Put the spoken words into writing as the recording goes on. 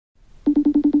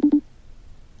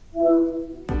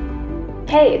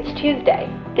Hey, it's Tuesday.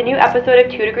 The new episode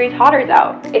of 2 Degrees Hotter's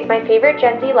out. It's my favorite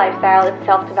Gen Z lifestyle and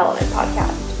self-development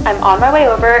podcast. I'm on my way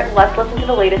over. Let's listen to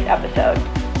the latest episode.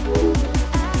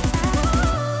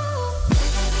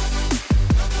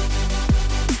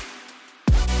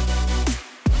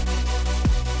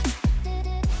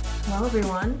 Hello,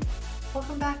 everyone.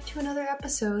 Welcome back to another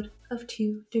episode of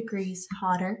 2 Degrees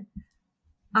Hotter.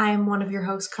 I'm one of your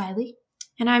hosts, Kylie.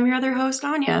 And I'm your other host,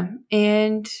 Anya.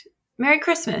 And Merry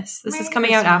Christmas. This is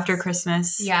coming out after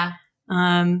Christmas. Yeah.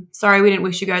 Sorry we didn't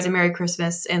wish you guys a Merry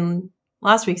Christmas in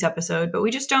last week's episode, but we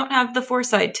just don't have the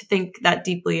foresight to think that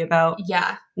deeply about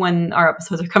when our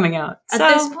episodes are coming out. At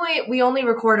this point, we only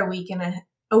record a week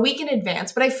in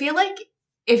advance, but I feel like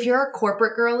if you're a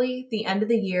corporate girly, the end of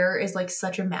the year is like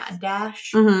such a mad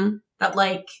dash that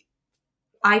like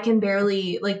I can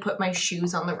barely like put my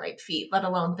shoes on the right feet, let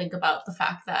alone think about the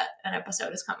fact that an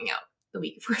episode is coming out the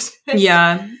week of Christmas.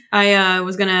 Yeah. I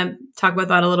was going to talk about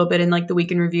that a little bit in like the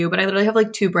week in review, but I literally have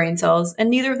like 2 brain cells and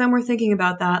neither of them were thinking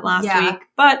about that last week.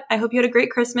 But I hope you had a great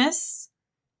Christmas.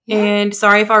 Yeah. And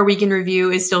sorry if our week in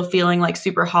review is still feeling like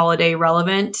super holiday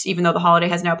relevant, even though the holiday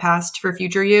has now passed for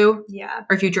future you. Yeah.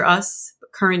 Or future us,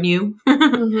 current you.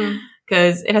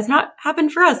 Because it has not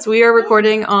happened for us. We are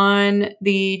recording on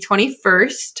the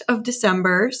 21st of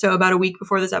December, so about a week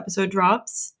before this episode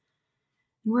drops.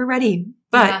 And we're ready.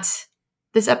 But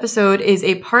this episode is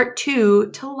a part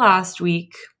 2 to last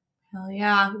week. Hell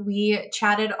yeah. We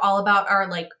chatted all about our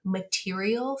like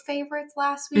material favorites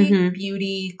last week.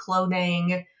 Beauty,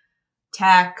 clothing,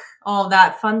 tech, all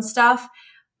that fun stuff.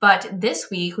 But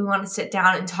this week, we want to sit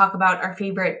down and talk about our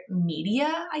favorite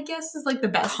media, I guess, is like the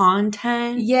best.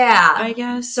 Content? Yeah. I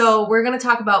guess. So we're going to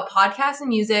talk about podcasts and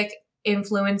music,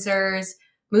 influencers,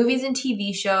 movies and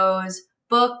TV shows,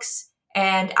 books,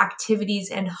 and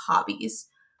activities and hobbies.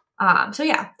 So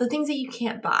yeah, the things that you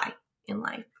can't buy in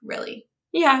life, really.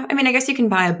 Yeah. I mean, I guess you can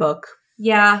buy a book.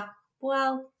 Yeah.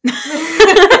 Well.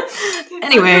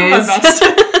 Anyways.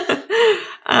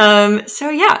 So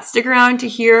yeah, stick around to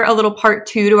hear a little part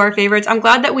 2 to our favorites. I'm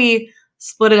glad that we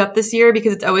split it up this year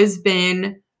because it's always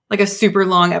been like a super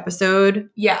long episode.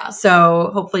 Yeah. So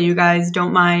hopefully you guys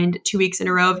don't mind 2 weeks in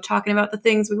a row of talking about the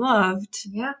things we loved.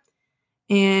 Yeah.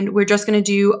 And we're just going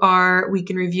to do our week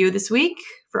in review this week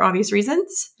for obvious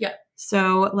reasons. Yeah.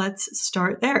 So let's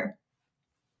start there.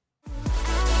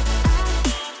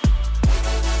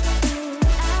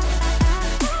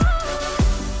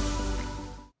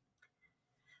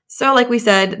 So like we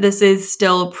said, this is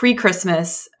still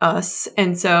pre-Christmas us.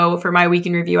 And so for my week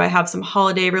in review, I have some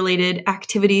holiday related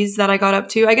activities that I got up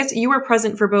to. I guess you were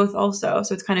present for both also.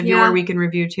 So it's kind of your week in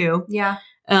review too. Yeah.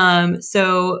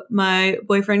 So my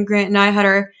boyfriend Grant and I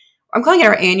had I'm calling it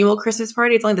our annual Christmas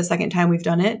party. It's only the second time we've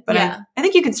done it, but I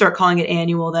think you can start calling it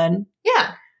annual then.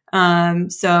 Yeah.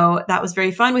 So that was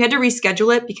very fun. We had to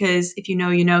reschedule it because if you know,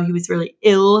 he was really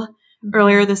ill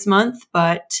earlier this month,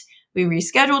 but we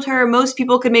rescheduled her. Most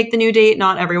people could make the new date.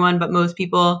 Not everyone, but most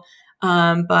people.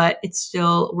 But it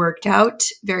still worked out.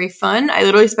 Very fun. I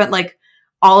literally spent like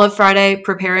all of Friday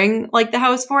preparing like the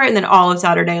house for it. And then all of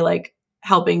Saturday, like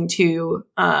helping to,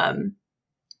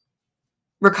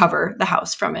 recover the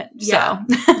house from it. Yeah.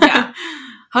 So Yeah.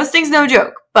 Hosting's no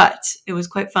joke, but it was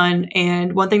quite fun.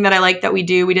 And one thing that I like that we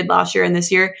did last year and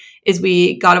this year is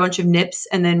we got a bunch of nips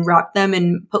and then wrapped them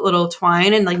and put little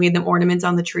twine and like made them ornaments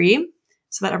on the tree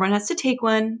so that everyone has to take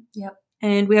one. Yep.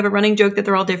 And we have a running joke that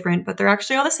they're all different, but they're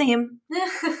actually all the same.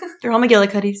 They're all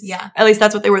McGillicuddies. Yeah. At least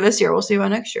that's what they were this year. We'll see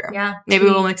about next year. Yeah. Maybe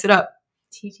we'll mix it up.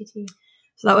 TTT.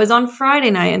 So that was on Friday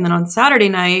night. And then on Saturday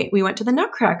night, we went to the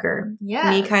Nutcracker.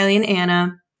 Yeah. Me, Kylie, and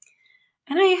Anna.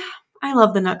 And I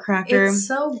love the Nutcracker. It's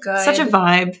so good. Such a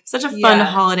vibe. Such a fun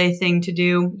holiday thing to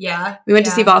do. Yeah. We went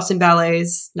to see Boston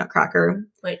Ballet's Nutcracker.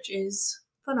 Which is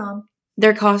phenomenal.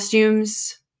 Their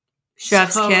costumes,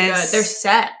 chef's kiss. Good. Their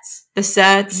sets. The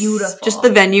sets. Beautiful. Just the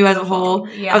venue as a whole.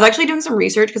 Yeah. I was actually doing some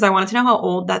research because I wanted to know how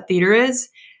old that theater is.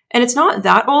 And it's not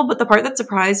that old, but the part that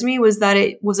surprised me was that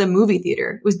it was a movie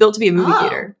theater. It was built to be a movie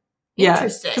theater. Yeah.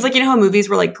 Interesting. Because like, you know how movies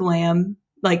were like glam?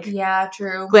 Like, yeah,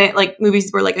 true. Like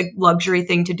movies were like a luxury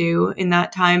thing to do in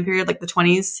that time period, like the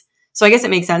 20s. So I guess it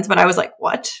makes sense, but I was like,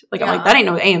 what? Like, I'm like, that ain't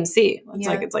no AMC.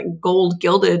 It's like gold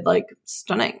gilded, like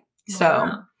stunning.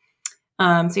 So,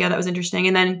 so yeah, that was interesting.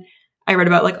 And then I read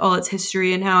about like all its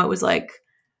history and how it was like,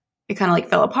 it kind of like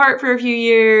fell apart for a few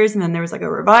years. And then there was like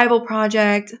a revival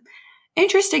project.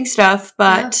 Interesting stuff.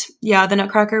 But yeah, the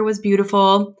Nutcracker was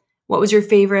beautiful. What was your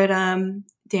favorite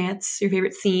dance, your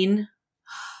favorite scene?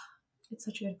 It's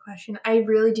such a good question. I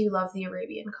really do love the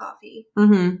Arabian Coffee.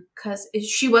 Mm-hmm. Because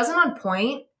she wasn't on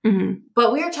point,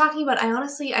 But we were talking about,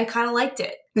 I kind of liked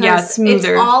it. Yeah, it's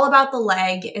smoother. It's all about the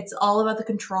leg. It's all about the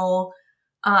control.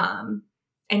 And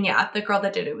yeah, the girl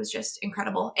that did it was just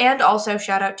incredible. And also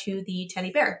shout out to the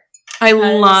teddy bear. I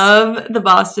love the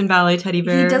Boston Ballet teddy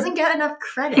bear. He doesn't get enough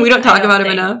credit. We don't talk about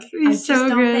him enough. He's so good.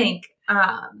 Don't think.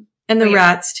 And the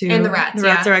rats too. And the rats. The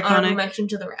rats are iconic. Honorable mention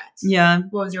to the rats. Yeah.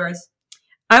 What was yours?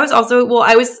 I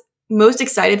was most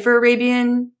excited for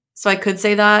Arabian, so I could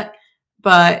say that.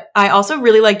 But I also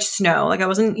really liked snow. Like I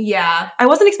wasn't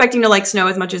expecting to like snow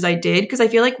as much as I did, because I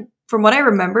feel like from what I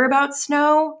remember about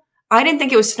snow, I didn't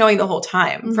think it was snowing the whole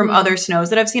time. From other snows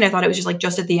that I've seen, I thought it was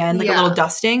just at the end, like a little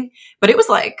dusting. But it was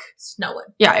like snowing.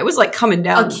 Yeah, it was like coming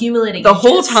down, accumulating the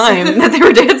whole time that they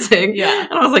were dancing. Yeah,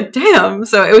 and I was like, damn.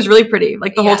 So it was really pretty.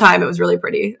 Like the whole time, it was really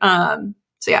pretty. So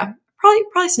yeah,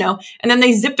 probably snow. And then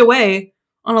they zipped away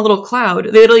on a little cloud.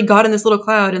 They literally got in this little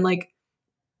cloud and like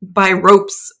by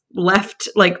ropes left.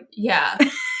 Like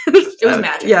it was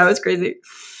magic. Yeah, it was crazy.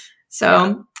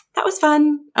 So that was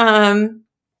fun.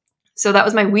 So that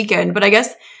was my weekend. But I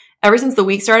guess ever since the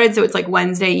week started, so it's like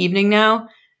Wednesday evening now,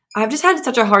 I've just had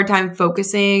such a hard time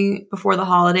focusing before the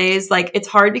holidays. Like it's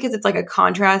hard because it's like a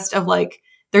contrast of like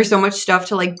there's so much stuff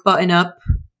to like button up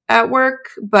at work,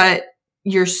 but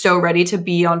you're so ready to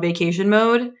be on vacation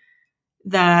mode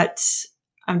that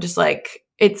I'm just like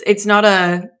it's not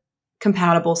a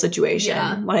compatible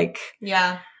situation.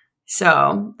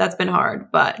 So that's been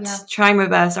hard, but trying my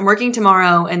best. I'm working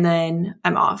tomorrow and then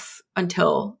I'm off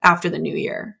until after the new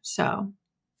year. So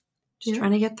just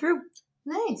trying to get through.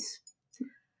 Nice.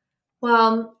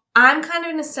 Well, I'm kind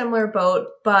of in a similar boat,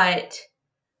 but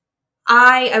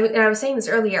I was saying this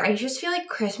earlier, I just feel like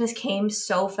Christmas came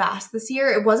so fast this year.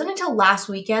 It wasn't until last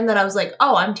weekend that I was like,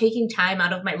 oh, I'm taking time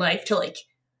out of my life to like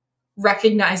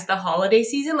recognize the holiday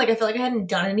season. Like I feel like I hadn't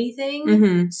done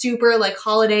anything super like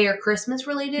holiday or Christmas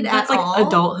related at all. That's like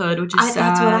adulthood, which is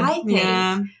sad. That's what I think.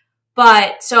 Yeah.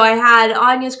 But so I had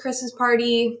Anya's Christmas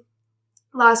party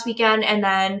last weekend, and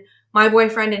then my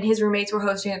boyfriend and his roommates were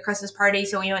hosting a Christmas party,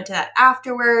 so we went to that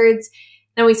afterwards.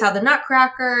 Then we saw the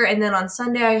Nutcracker, and then on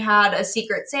Sunday I had a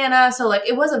Secret Santa. So like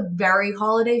it was a very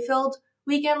holiday filled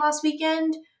weekend last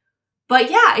weekend. But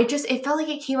yeah, it felt like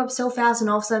it came up so fast, and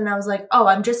all of a sudden I was like, oh,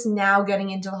 I'm just now getting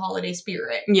into the holiday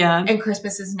spirit. Yeah. And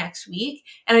Christmas is next week.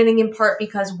 And I think in part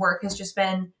because work has just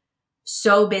been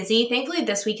so busy. Thankfully,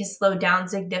 this week has slowed down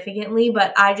significantly,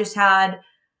 but I just had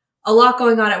a lot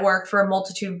going on at work for a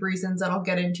multitude of reasons that I'll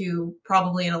get into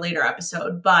probably in a later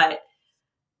episode. But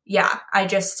yeah,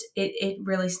 it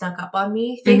really snuck up on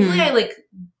me. Thankfully, I like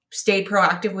stayed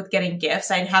proactive with getting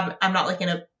gifts. I'm not like in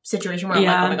a situation where I'm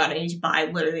like, oh my God, I need to buy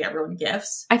literally everyone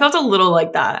gifts. I felt a little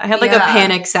like that. I had like a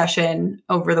panic session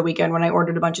over the weekend when I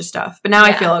ordered a bunch of stuff, but now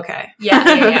I feel okay.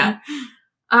 Yeah.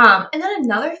 And then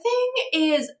another thing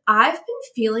is I've been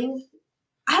feeling,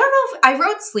 I don't know if I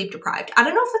wrote sleep deprived. I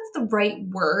don't know if that's the right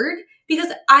word,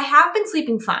 because I have been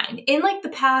sleeping fine. In like the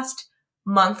past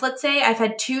month, let's say, I've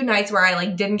had 2 nights where I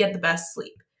like didn't get the best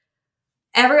sleep.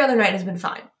 Every other night has been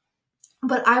fine.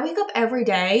 But I wake up every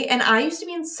day, and I used to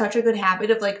be in such a good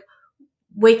habit of like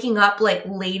waking up like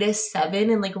latest 7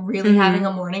 and like really having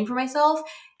a morning for myself.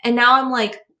 And now I'm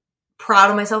like proud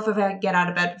of myself if I get out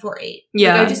of bed before 8.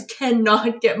 Yeah. Like, I just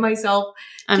cannot get myself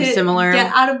similar.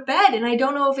 Get out of bed. And I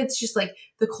don't know if it's just like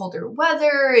the colder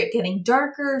weather, it getting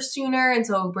darker sooner. And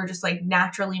so we're just like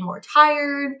naturally more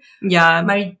tired. Yeah.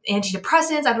 My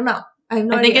antidepressants, I don't know. I have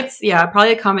no idea. I think it's,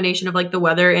 probably a combination of like the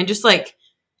weather and just like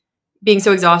being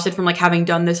so exhausted from like having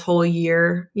done this whole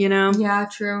year, you know? Yeah,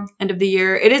 true. End of the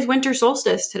year. It is winter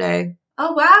solstice today.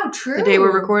 Oh, wow, true. The day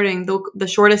we're recording, the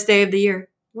shortest day of the year.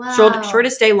 Wow.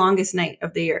 Shortest day, longest night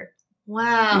of the year.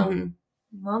 Wow.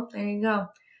 Well, there you go.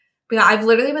 But yeah, I've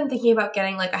literally been thinking about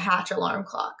getting like a Hatch alarm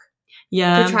clock.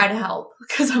 Yeah. To try to help.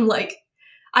 Because I'm like,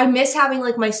 I miss having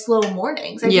like my slow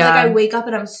mornings. I feel like I wake up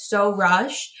and I'm so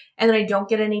rushed, and then I don't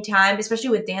get any time, especially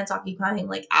with dance occupying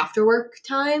like after work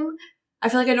time. I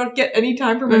feel like I don't get any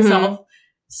time for myself.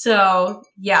 So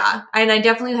yeah, and I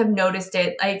definitely have noticed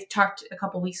it. I talked a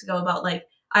couple weeks ago about like,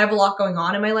 I have a lot going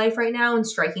on in my life right now and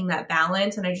striking that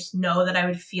balance. And I just know that I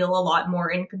would feel a lot more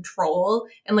in control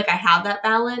and like I have that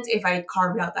balance if I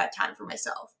carved out that time for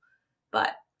myself.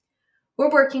 But we're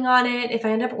working on it. If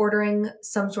I end up ordering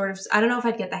some sort of, I don't know if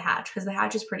I'd get the Hatch, because the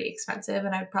Hatch is pretty expensive,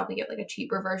 and I'd probably get like a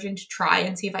cheaper version to try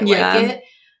and see if I like it.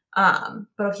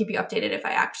 But I'll keep you updated if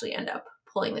I actually end up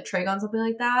pulling the trig on something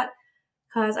like that,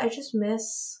 because I just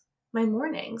miss my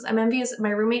mornings. I'm envious. My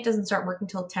roommate doesn't start working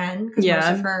till 10 because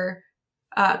most of her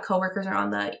coworkers are on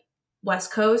the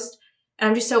West Coast, and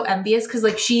I'm just so envious because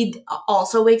like she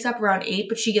also wakes up around 8,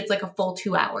 but she gets like a full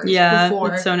 2 hours. Yeah, before.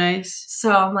 That's so nice.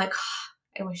 So I'm like,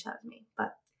 I wish that was me,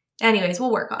 but Anyways,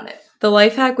 we'll work on it. The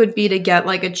life hack would be to get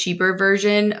like a cheaper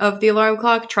version of the alarm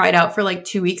clock, try it out for like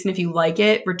 2 weeks, and if you like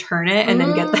it, return it, and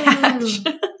then get the Hatch.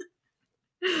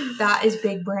 That is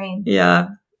big brain. Yeah.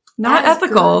 Not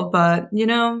ethical, but, you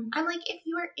know. I'm like, if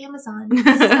you were Amazon,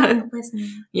 stop listening.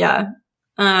 Yeah.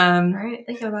 All right,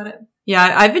 thinking about it.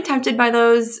 Yeah, I've been tempted by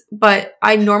those, but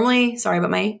I normally, sorry about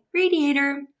my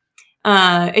radiator.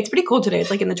 It's pretty cool today.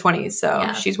 It's like in the 20s,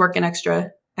 so she's working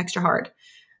extra hard.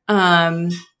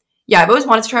 Yeah, I've always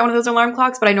wanted to try one of those alarm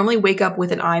clocks, but I normally wake up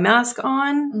with an eye mask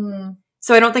on.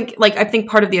 So I don't think, like, I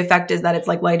think part of the effect is that it's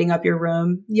like lighting up your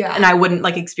room. Yeah. And I wouldn't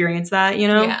like experience that, you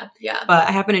know? Yeah. But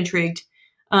I have been intrigued.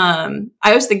 I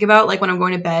always think about like when I'm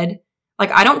going to bed,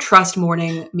 like I don't trust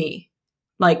morning me.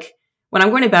 Like when I'm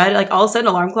going to bed, like I'll set an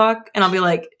alarm clock and I'll be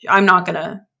like, I'm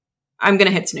gonna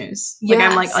hit snooze. Like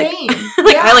I'm like, same.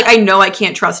 I know I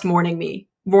can't trust morning me.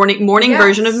 Morning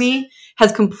version of me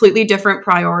has completely different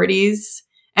priorities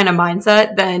and a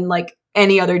mindset than like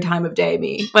any other time of day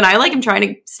me. When I like am trying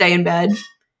to stay in bed,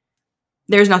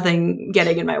 there's nothing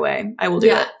getting in my way. I will do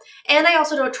it. And I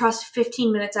also don't trust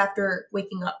 15 minutes after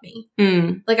waking up me.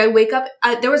 Like I wake up,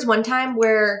 there was one time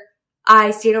where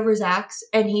I stayed over Zach's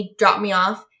and he dropped me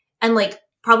off, and like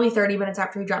probably 30 minutes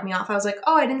after he dropped me off, I was like,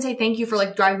 oh, I didn't say thank you for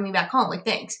like driving me back home. Like,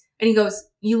 thanks. And he goes,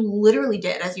 you literally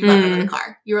did as you got out of the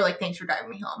car. You were like, thanks for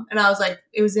driving me home. And I was like,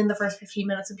 it was in the first 15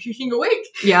 minutes of being awake.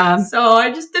 Yeah. So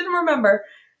I just didn't remember.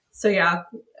 So yeah,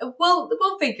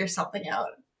 we'll figure something out.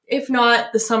 If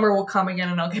not, the summer will come again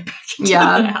and I'll get back into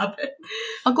that habit.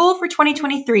 A goal for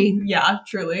 2023. Yeah,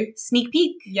 truly. Sneak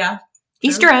peek. Yeah.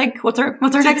 Easter egg. What's our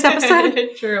next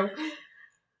episode? True.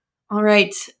 All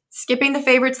right. Skipping the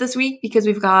favorites this week because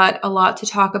we've got a lot to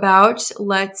talk about.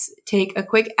 Let's take a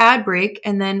quick ad break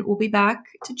and then we'll be back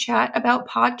to chat about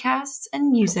podcasts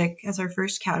and music as our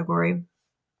first category.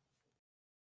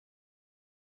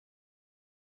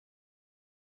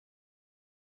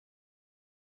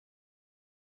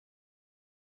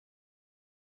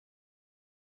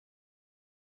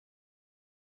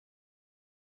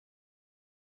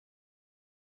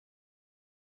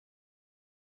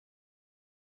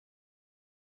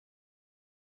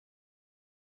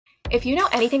 If you know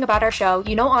anything about our show,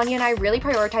 you know Anya and I really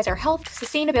prioritize our health,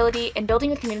 sustainability, and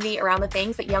building a community around the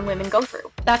things that young women go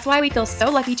through. That's why we feel so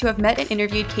lucky to have met and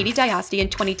interviewed Katie Diasti in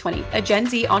 2020, a Gen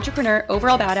Z entrepreneur,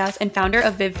 overall badass, and founder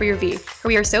of Viv for Your V, who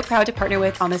we are so proud to partner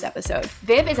with on this episode.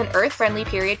 Viv is an earth-friendly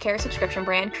period care subscription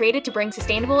brand created to bring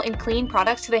sustainable and clean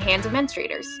products to the hands of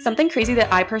menstruators. Something crazy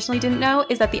that I personally didn't know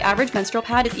is that the average menstrual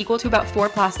pad is equal to about 4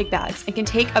 plastic bags and can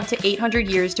take up to 800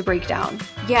 years to break down.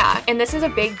 Yeah, and this is a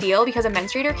big deal because a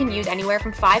menstruator can use anywhere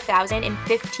from 5,000 and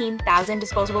 15,000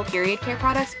 disposable period care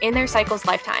products in their cycle's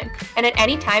lifetime. And at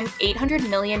any time, 800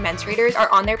 million menstruators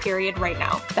are on their period right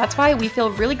now. That's why we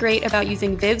feel really great about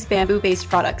using Viv's bamboo-based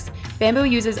products. Bamboo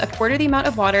uses a quarter the amount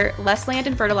of water, less land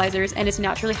and fertilizers, and is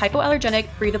naturally hypoallergenic,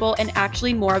 breathable, and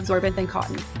actually more absorbent than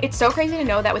cotton. It's so crazy to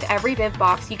know that with every Viv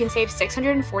box, you can save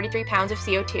 643 pounds of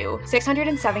CO2,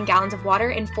 607 gallons of water,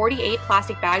 and 48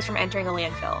 plastic bags from entering a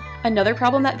landfill. Another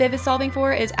problem that Viv is solving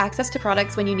for is access to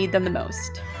products when you need them the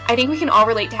most. I think we can all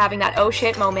relate to having that oh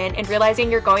shit moment and realizing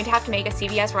you're going to have to make a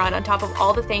CVS run on top of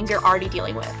all the things you're already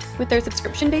dealing with. With their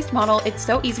subscription-based model, it's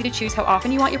so easy to choose how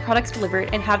often you want your products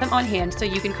delivered and have them on hand so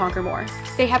you can conquer more.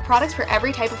 They have products for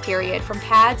every type of period, from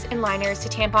pads and liners to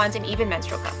tampons and even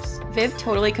menstrual cups. Viv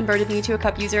totally converted me to a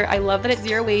cup user. I love that it's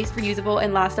zero waste, reusable,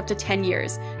 and lasts up to 10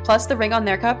 years. Plus, the ring on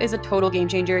their cup is a total game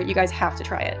changer. You guys have to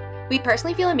try it. We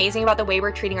personally feel amazing about the way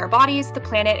we're treating our bodies, the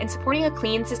planet, and supporting a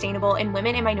clean, sustainable, and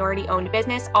women and minority-owned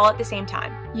business all at the same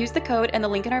time. Use the code and the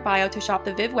link in our bio to shop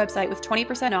the Viv website with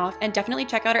 20% off, and definitely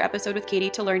check out our episode with Katie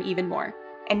to learn even more.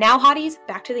 And now, hotties,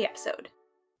 back to the episode.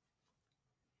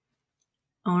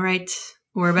 All right,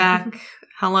 we're back.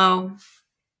 Hello.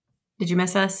 Did you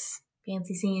miss us?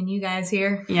 Fancy seeing you guys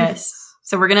here. Yes.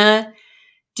 So we're gonna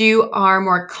do our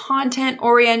more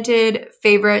content-oriented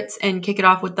favorites and kick it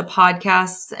off with the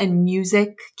podcasts and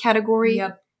music category.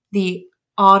 Yep. The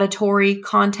auditory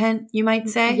content, you might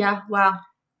say. Yeah, wow.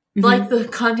 Mm-hmm. Like the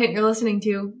content you're listening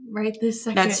to right this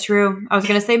second. That's true. I was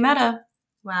going to say meta.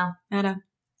 Wow. Meta.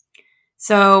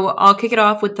 So I'll kick it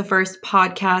off with the first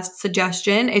podcast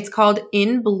suggestion. It's called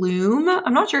In Bloom.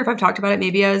 I'm not sure if I've talked about it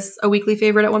maybe as a weekly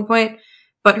favorite at one point,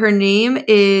 but her name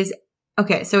is,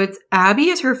 okay, so it's Abby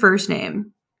is her first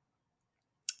name.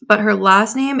 But her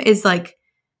last name is like,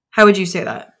 how would you say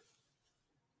that?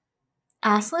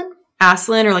 Aslan?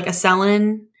 Aslan or like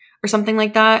Aselin or something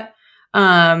like that.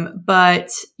 But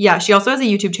yeah, she also has a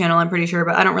YouTube channel, I'm pretty sure,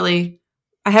 but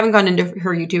I haven't gone into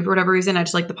her YouTube for whatever reason. I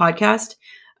just like the podcast.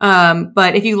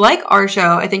 But if you like our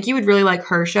show, I think you would really like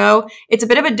her show. It's a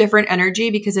bit of a different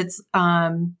energy because it's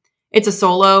a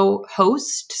solo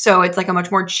host. So it's like a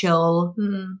much more chill,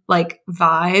 like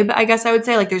vibe, I guess I would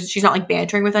say. Like she's not like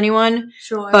bantering with anyone.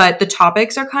 Sure. But the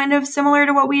topics are kind of similar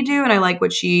to what we do. And I like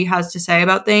what she has to say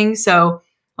about things. So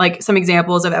like some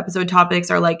examples of episode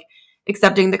topics are like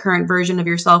accepting the current version of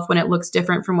yourself when it looks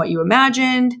different from what you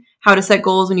imagined, how to set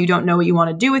goals when you don't know what you want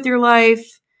to do with your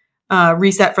life,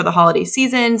 reset for the holiday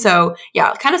season. So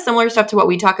yeah, kind of similar stuff to what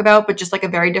we talk about, but just like a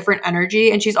very different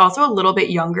energy. And she's also a little bit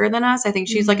younger than us. I think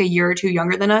she's like a year or two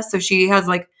younger than us. So she has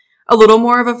like a little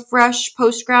more of a fresh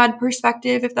post-grad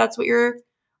perspective, if that's what you're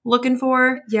looking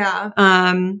for. Yeah.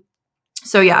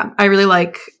 So yeah, I really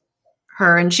like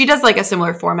her. And she does like a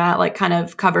similar format, like kind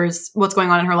of covers what's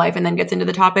going on in her life and then gets into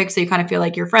the topic. So you kind of feel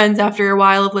like you're friends after a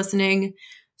while of listening.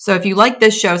 So if you like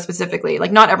this show specifically,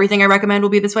 like not everything I recommend will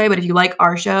be this way, but if you like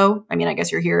our show, I mean, I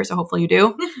guess you're here, so hopefully you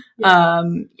do. Yeah.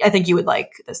 I think you would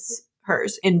like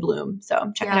hers in Bloom.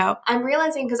 So check it out. I'm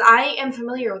realizing because I am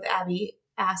familiar with Abby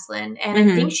Aslin, and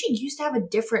I think she used to have a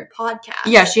different podcast.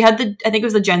 Yeah, she had I think it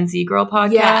was the Gen Z Girl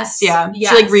podcast. Yes. Yeah.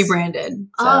 Yes. She like rebranded.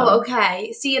 So. Oh,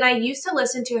 okay. See, and I used to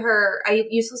listen to her. I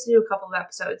used to listen to a couple of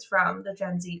episodes from the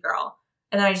Gen Z Girl,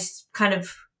 and then I just kind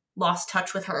of lost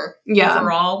touch with her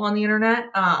overall on the internet.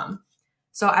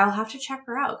 So I'll have to check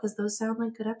her out because those sound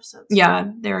like good episodes. Yeah,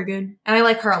 they were good. And I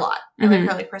like her a lot. I like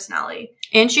her like personality.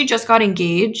 And she just got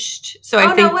engaged. So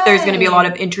I think there's going to be a lot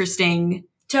of interesting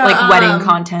wedding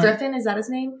content. Griffin, is that his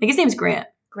name? I think his name's Grant.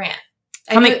 Grant.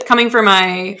 Coming for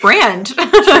my brand. A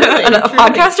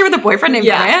podcaster with a boyfriend named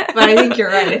Grant. But I think you're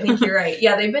right.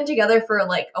 Yeah, they've been together for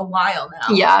like a while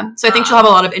now. Yeah. So I think she'll have a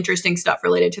lot of interesting stuff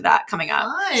related to that coming up.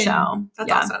 Fun. So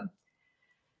that's awesome.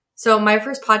 So my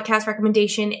first podcast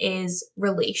recommendation is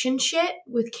Relationship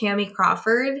with Cami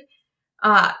Crawford.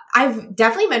 I've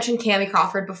definitely mentioned Cami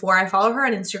Crawford before. I follow her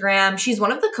on Instagram. She's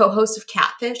one of the co-hosts of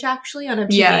Catfish, actually, on MTV.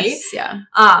 Yes, yeah.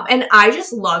 And I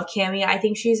just love Cami. I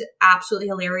think she's absolutely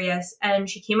hilarious. And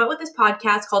she came up with this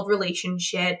podcast called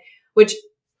Relationship, which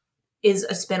is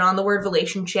a spin on the word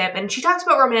relationship. And she talks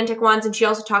about romantic ones, and she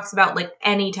also talks about like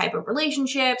any type of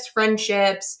relationships,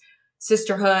 friendships,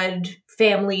 sisterhood,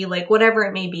 family, like whatever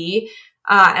it may be.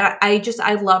 And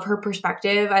I love her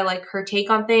perspective. I like her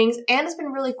take on things. And it's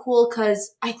been really cool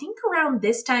because I think around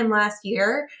this time last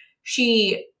year,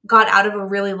 she got out of a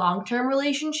really long-term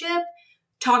relationship,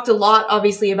 talked a lot,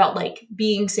 obviously, about like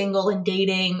being single and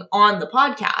dating on the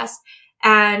podcast.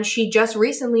 And she just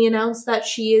recently announced that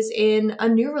she is in a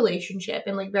new relationship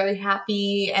and like very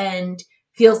happy and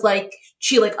feels like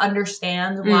she like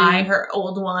understands why her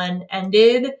old one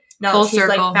ended. Now she's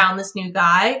like found this new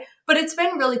guy. But it's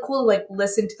been really cool to like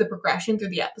listen to the progression through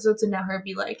the episodes and now her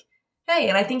be like, hey,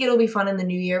 and I think it'll be fun in the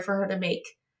new year for her to make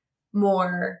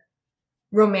more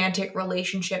romantic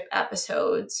relationship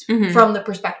episodes from the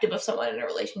perspective of someone in a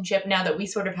relationship now that we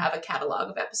sort of have a catalog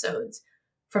of episodes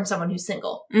from someone who's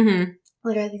single.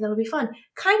 Like, I think that'll be fun.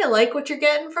 Kind of like what you're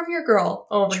getting from your girl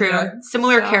over here.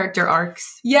 Similar character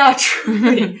arcs. Yeah,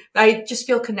 true. I just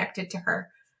feel connected to her.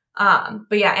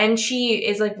 But yeah, and she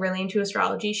is like really into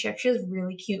astrology. She actually has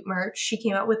really cute merch. She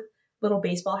came out with little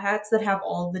baseball hats that have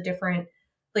all the different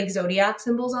like zodiac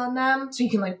symbols on them. So you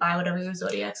can like buy whatever your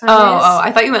zodiac sign is. Oh,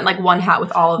 I thought you meant like one hat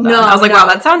with all of them. No, I was like, wow,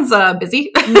 that sounds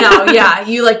busy. No, yeah.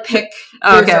 You like pick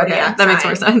your zodiac That makes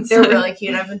more sense. They're really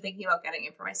cute. I've been thinking about getting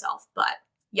it for myself. But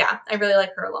yeah, I really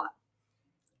like her a lot.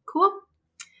 Cool.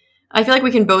 I feel like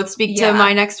we can both speak to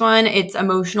my next one. It's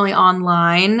Emotionally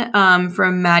Online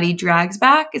from Maddie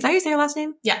Dragsback. Is that how you say her last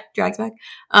name? Yeah. Dragsback.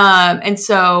 And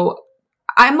so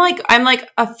I'm like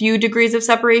a few degrees of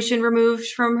separation removed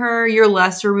from her. You're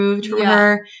less removed from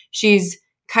her. She's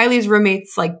Kylie's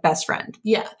roommate's like best friend.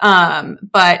 Yeah.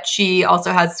 But she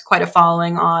also has quite a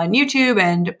following on YouTube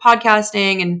and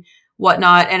podcasting and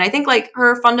whatnot. And I think like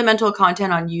her fundamental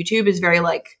content on YouTube is very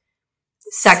like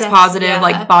sex positive,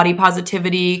 like body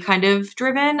positivity kind of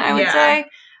driven, I would say.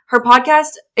 Her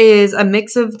podcast is a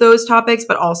mix of those topics,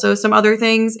 but also some other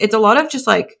things. It's a lot of just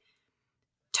like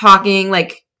talking,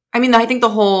 like, I mean, I think the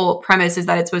whole premise is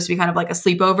that it's supposed to be kind of like a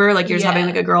sleepover, like you're just having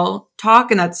like a girl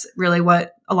talk, and that's really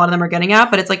what a lot of them are getting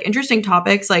at. But it's like interesting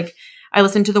topics. Like I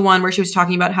listened to the one where she was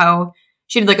talking about how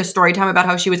she did like a story time about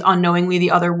how she was unknowingly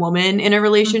the other woman in a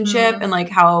relationship and like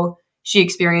how she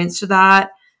experienced that.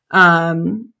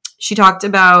 She talked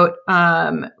about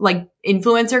like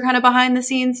influencer kind of behind the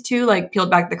scenes too, like peeled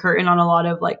back the curtain on a lot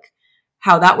of like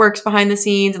how that works behind the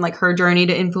scenes and like her journey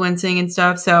to influencing and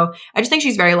stuff. So I just think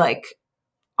she's very like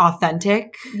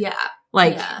authentic. Yeah.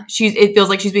 Like it feels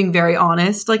like she's being very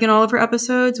honest like in all of her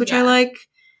episodes, which I like.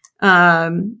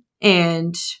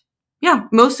 And yeah,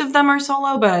 most of them are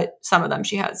solo, but some of them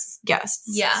she has guests.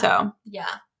 Yeah. So. Yeah.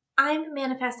 I'm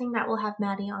manifesting that we'll have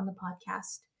Maddie on the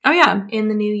podcast. Oh, yeah. In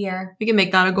the new year. We can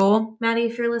make that a goal. Maddie,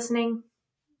 if you're listening,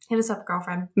 hit us up,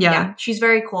 girlfriend. Yeah. She's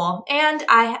very cool. And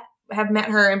I have met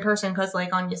her in person because,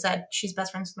 like Anya said, she's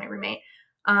best friends with my roommate.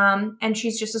 And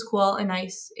she's just as cool and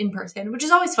nice in person, which is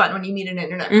always fun when you meet an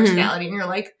internet personality and you're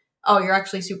like, oh, you're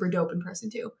actually super dope in person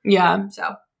too. Yeah.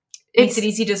 So makes it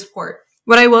easy to support.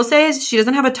 What I will say is she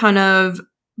doesn't have a ton of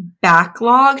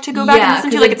backlog to go back and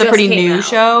listen to. Like, it's a pretty new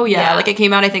show. Yeah. Like, it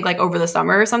came out, I think, like over the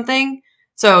summer or something.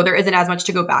 So there isn't as much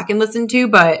to go back and listen to,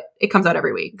 but it comes out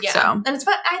every week. Yeah. So. And it's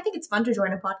fun. I think it's fun to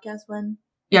join a podcast when.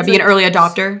 Yeah, be an early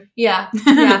adopter. Yeah.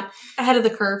 Yeah. Ahead of the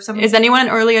curve. Is anyone an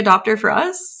early adopter for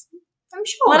us? I'm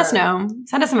sure. Let us know.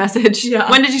 Send us a message. Yeah.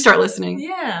 When did you start listening?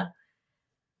 Yeah.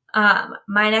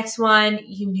 My next one,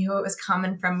 you knew it was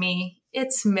coming from me.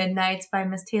 It's Midnights by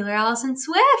Miss Taylor Allison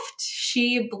Swift.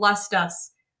 She blessed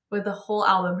us with the whole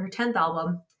album, her 10th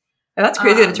album. Oh, that's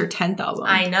crazy that it's her 10th album.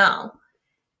 I know.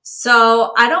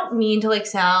 So I don't mean to like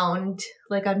sound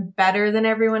like I'm better than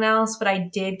everyone else, but I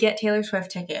did get Taylor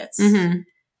Swift tickets. Mm-hmm.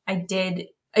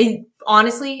 I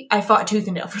honestly, I fought tooth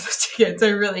and nail for those tickets. I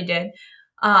really did.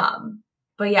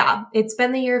 But yeah, it's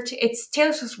been the year of, it's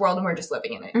Taylor Swift's world and we're just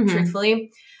living in it,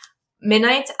 truthfully.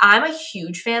 Midnights, I'm a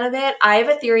huge fan of it. I have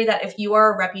a theory that if you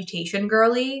are a Reputation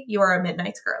girly, you are a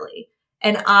Midnights girly.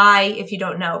 And if you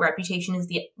don't know, Reputation is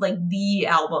the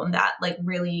album that like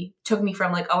really took me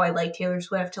from like, oh, I like Taylor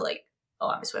Swift to like, oh,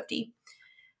 I'm a Swiftie.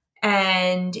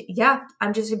 And yeah,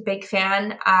 I'm just a big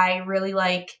fan. I really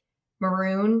like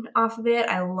Maroon off of it.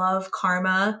 I love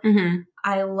Karma. Mm-hmm.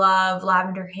 I love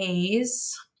Lavender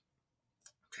Haze.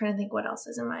 I'm trying to think what else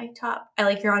is in my top. I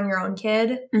like You're on Your Own,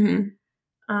 Kid. Mm-hmm.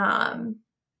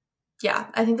 Yeah,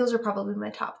 I think those are probably my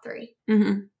top 3.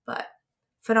 Mm-hmm. But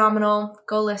phenomenal.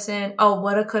 Go listen. Oh,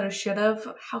 Woulda, Coulda, Shoulda.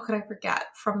 How could I forget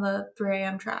from the 3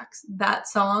 a.m. tracks? That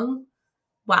song.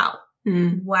 Wow.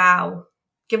 Wow.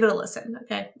 Give it a listen.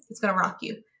 Okay. It's going to rock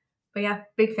you. But yeah,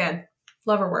 big fan.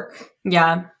 Love her work.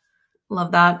 Yeah.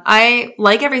 Love that. I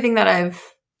like everything that I've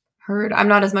heard. I'm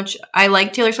not as much. I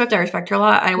like Taylor Swift. I respect her a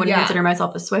lot. I wouldn't consider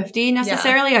myself a Swiftie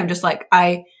necessarily. I'm just like,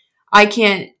 I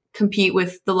can't compete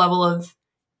with the level of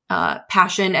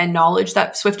passion and knowledge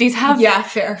that Swifties have. Yeah,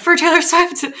 fair. For Taylor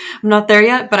Swift. I'm not there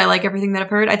yet, but I like everything that I've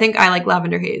heard. I think I like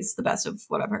Lavender Haze the best of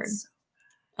what I've heard.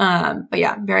 But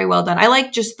yeah, very well done. I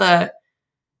like just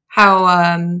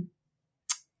how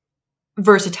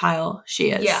versatile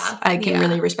she is. Yeah. I can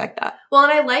really respect that. Well,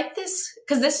 and I like this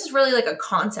because this is really like a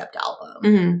concept album.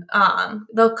 Mm-hmm.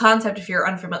 The concept, if you're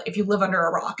unfamiliar, if you live under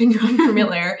a rock and you're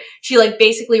unfamiliar, she like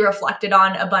basically reflected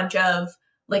on a bunch of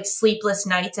like sleepless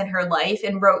nights in her life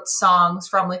and wrote songs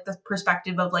from like the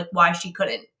perspective of like why she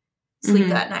couldn't sleep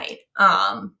that night.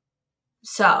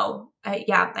 So I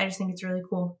just think it's really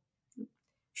cool.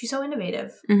 She's so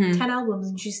innovative. 10 albums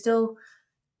and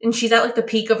she's at like the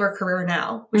peak of her career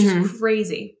now, which is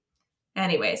crazy.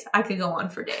 Anyways, I could go on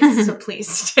for days, so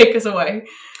please take us away.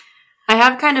 I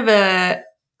have kind of a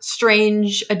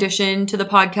strange addition to the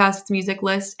podcast's music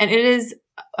list, and it is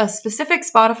a specific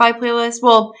Spotify playlist.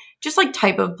 Well, just like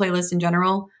type of playlist in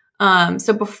general.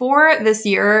 So before this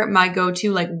year, my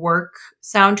go-to like work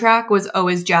soundtrack was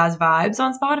always Jazz Vibes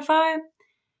on Spotify.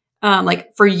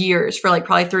 Like for years, for like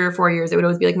probably 3 or 4 years, it would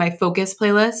always be like my focus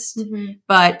playlist.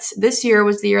 But this year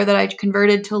was the year that I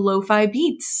converted to lo-fi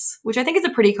beats, which I think is a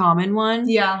pretty common one.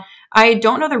 Yeah. I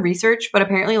don't know the research, but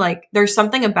apparently like there's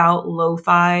something about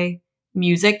lo-fi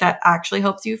music that actually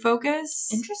helps you focus.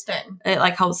 Interesting. It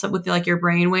like helps with like your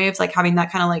brain waves, like having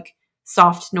that kind of like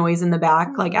soft noise in the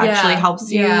back, like actually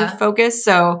helps you focus.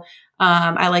 So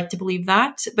I like to believe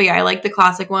that. But yeah, I like the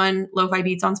classic one, Lo-Fi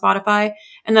Beats on Spotify.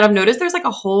 And then I've noticed there's like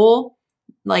a whole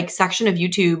like section of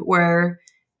YouTube where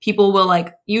people will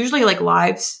like usually like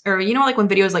lives, or you know, like when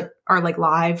videos like are like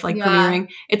live, like premiering,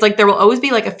 it's like there will always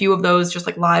be like a few of those just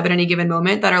like live at any given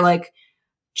moment that are like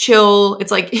chill.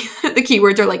 It's like the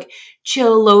keywords are like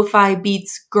chill lo-fi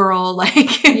beats girl, like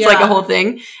it's like a whole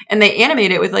thing, and they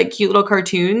animate it with like cute little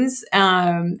cartoons.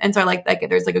 And so I like that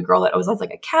there's like a girl that always has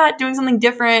like a cat doing something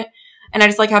different, and I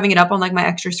just like having it up on like my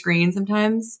extra screen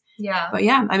sometimes. Yeah. But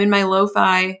yeah, I'm in my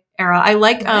lo-fi era. I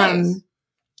like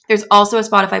there's also a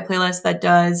Spotify playlist that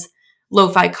does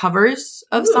lo-fi covers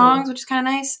of songs, which is kind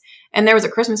of nice. And there was a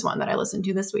Christmas one that I listened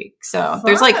to this week. So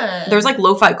there's like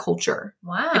lo-fi culture.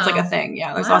 Wow. It's like a thing.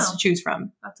 Yeah. There's lots to choose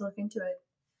from. I'll have to look into it.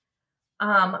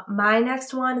 My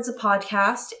next one is a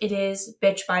podcast. It is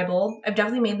Bitch Bible. I've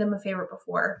definitely made them a favorite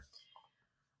before.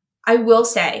 I will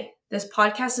say this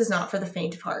podcast is not for the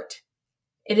faint of heart.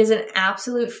 It is an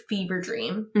absolute fever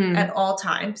dream at all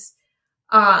times.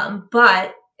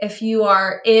 But if you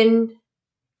are in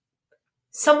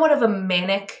somewhat of a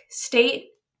manic state,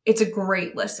 it's a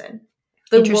great listen.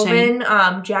 The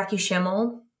woman, Jackie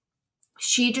Schimmel,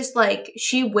 she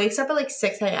wakes up at like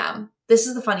 6 a.m. This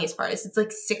is the funniest part. It's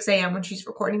like 6 a.m. when she's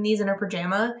recording these in her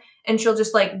pajama, and she'll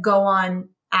just like go on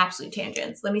absolute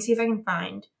tangents. Let me see if I can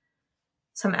find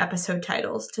some episode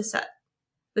titles to set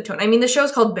the tone. I mean, the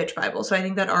show's called Bitch Bible, so I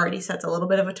think that already sets a little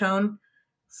bit of a tone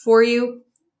for you.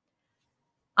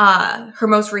 Her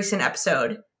most recent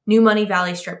episode, New Money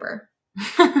Valley Stripper.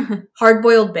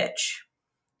 Hard-boiled bitch.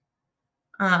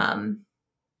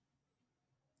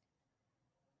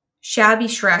 Shabby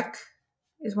Shrek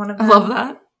is one of them. I love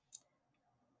that.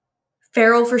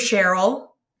 Feral for Cheryl.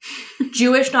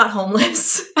 Jewish Not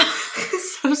Homeless.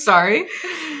 So sorry.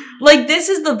 Like, this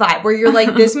is the vibe where you're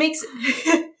like, this makes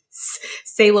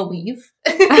C'est la Weave.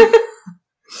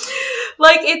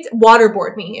 Like, it's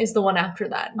Waterboard Me is the one after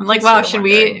that. I'm like, wow, should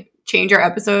we change our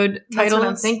episode title?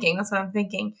 That's what I'm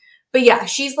thinking. But yeah,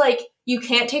 she's like, you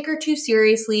can't take her too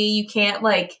seriously. You can't,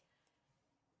 like,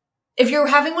 if you're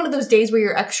having one of those days where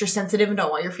you're extra sensitive and don't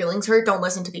want your feelings hurt, don't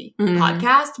listen to the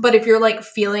podcast. But if you're, like,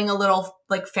 feeling a little,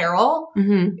 like, feral,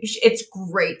 it's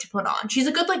great to put on. She's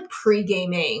a good, like,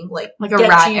 pre-gaming, like a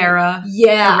rat era.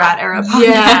 Yeah. A rat era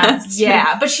podcast.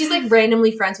 Yeah. But she's, like,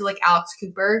 randomly friends with, like, Alex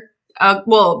Cooper.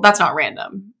 Well, that's not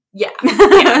random. Yeah.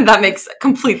 That makes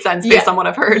complete sense based on what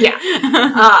I've heard. Yeah.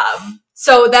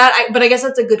 So but I guess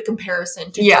that's a good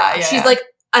comparison to she's like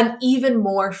an even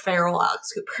more feral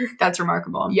Alex Cooper. That's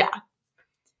remarkable. Yeah.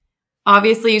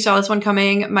 Obviously, you saw this one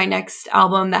coming. My next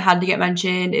album that had to get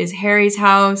mentioned is Harry's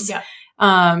House.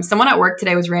 Yeah. Someone at work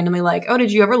today was randomly like, oh,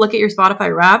 did you ever look at your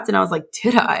Spotify Wrapped? And I was like,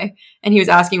 did I? And he was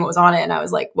asking what was on it. And I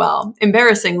was like, well,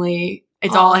 embarrassingly,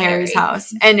 it's all Harry's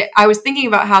House. And I was thinking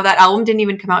about how that album didn't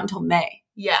even come out until May.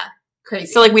 Yeah. Crazy.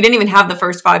 So, like, we didn't even have the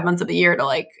first 5 months of the year to,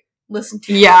 like, listen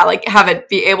to. Yeah, like, have it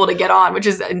be able to get on, which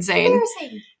is insane.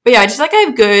 But yeah, just, like, I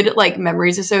have good, like,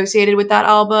 memories associated with that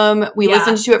album. We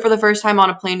listened to it for the first time on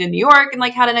a plane to New York and,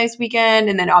 like, had a nice weekend.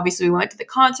 And then, obviously, we went to the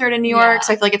concert in New York.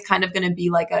 So I feel like it's kind of going to be,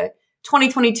 like, a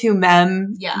 2022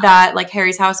 mem that, like,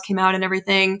 Harry's House came out and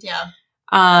everything. Yeah.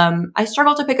 I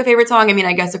struggled to pick a favorite song. I mean,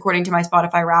 I guess according to my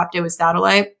Spotify Wrapped, it was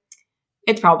Satellite.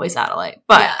 It's probably Satellite.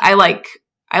 But I like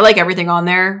everything on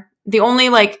there. The only,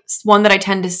 like, one that I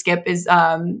tend to skip is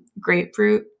grape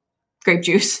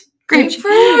juice.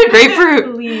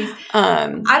 Grapefruit. Please.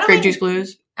 Grape Juice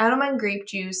Blues. I don't mind Grape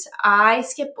Juice. I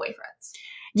skip Boyfriends.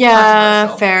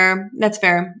 Yeah, fair. That's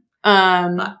fair.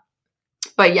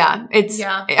 But yeah, it's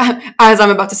as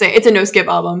I'm about to say, it's a no skip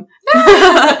album.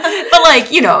 But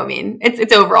like, you know what I mean.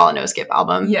 It's overall a no skip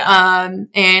album. Yeah.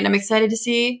 And I'm excited to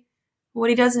see what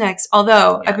he does next.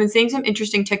 Although I've been seeing some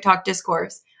interesting TikTok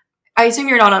discourse. I assume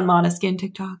you're not on Måneskin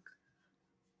TikTok.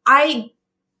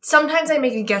 Sometimes I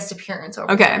make a guest appearance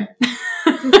over there.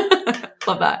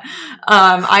 Love that.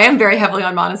 I am very heavily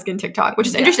on Måneskin TikTok, which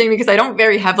is interesting because I don't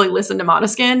very heavily listen to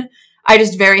Måneskin. I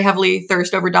just very heavily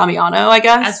thirst over Damiano, I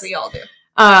guess. As we all do.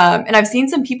 And I've seen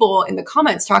some people in the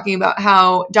comments talking about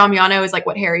how Damiano is like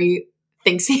what Harry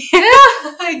thinks he is.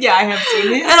 Yeah, I have seen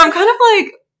this. And I'm kind of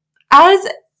like,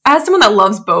 as someone that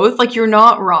loves both, like, you're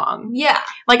not wrong. Yeah.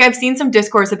 Like, I've seen some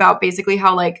discourse about basically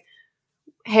how, like,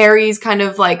 Harry's kind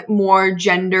of, like, more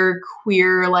gender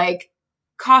queer, like,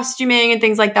 costuming and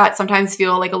things like that sometimes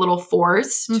feel, like, a little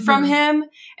forced from him.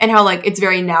 And how, like, it's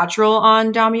very natural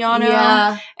on Damiano.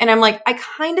 Yeah. And I'm like, I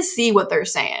kind of see what they're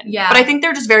saying. Yeah. But I think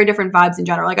they're just very different vibes in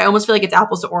general. Like, I almost feel like it's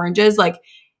apples to oranges. Like,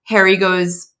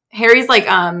 Harry's like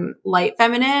light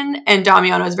feminine and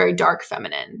Damiano is very dark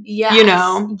feminine. Yeah. You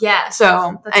know? Yeah.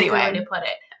 So that's anyway. a good way to put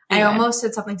it. Anyway. I almost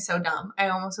said something so dumb. I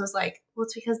almost was like, well,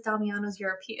 it's because Damiano's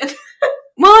European.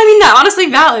 Well, I mean, that honestly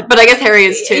valid, but I guess Harry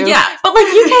is too. Yeah. But like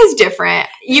UK is different.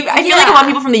 I feel like a lot of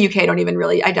people from the UK don't even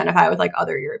really identify with like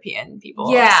other European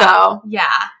people. Yeah. So yeah.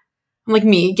 I'm like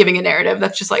me giving a narrative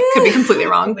that's just like could be completely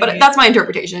wrong. But that's my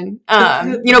interpretation.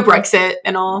 You know, Brexit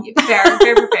and all.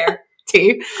 Fair.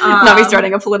 Not me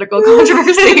starting a political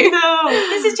controversy. No,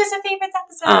 this is just a favorites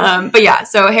episode. But yeah,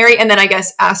 so Harry, and then I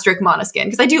guess asterisk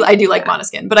Måneskin because I do like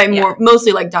Måneskin, but I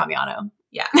mostly like Damiano.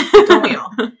 Yeah, don't we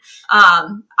all?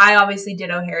 I obviously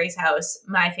ditto Harry's House.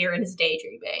 My favorite is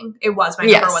Daydreaming. It was my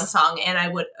number one song, and I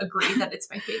would agree that it's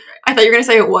my favorite. I thought you were gonna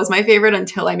say it was my favorite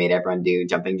until I made everyone do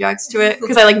jumping jacks to it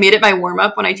because I like made it my warm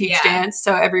up when I teach dance.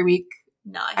 So every week,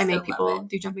 I make people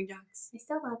do jumping jacks. I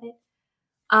still love it.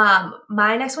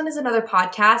 My next one is another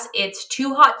podcast. It's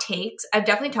Two Hot Takes. I've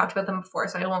definitely talked about them before,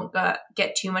 so I won't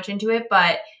get too much into it,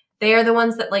 but they are the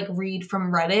ones that like read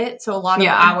from Reddit. So a lot of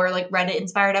our like Reddit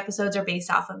inspired episodes are based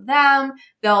off of them.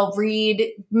 They'll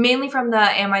read mainly from the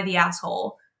Am I the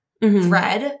Asshole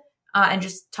thread. and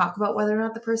just talk about whether or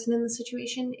not the person in the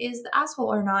situation is the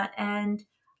asshole or not. And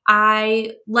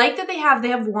I like that they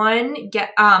have one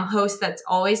host that's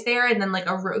always there, and then like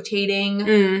a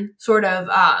rotating sort of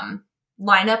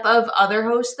lineup of other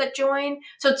hosts that join.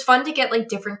 So it's fun to get like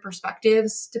different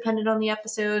perspectives dependent on the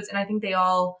episodes, and I think they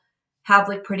all have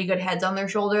like pretty good heads on their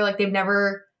shoulder. Like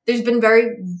there's been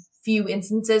very few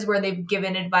instances where they've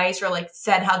given advice or like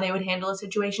said how they would handle a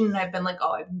situation, and I've been like,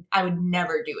 oh, I would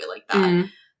never do it like that.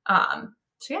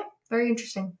 So yeah, very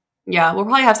interesting. Yeah, we'll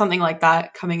probably have something like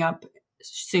that coming up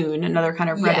soon, another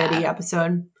kind of Reddit-y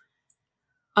episode.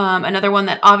 Another one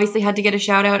that obviously had to get a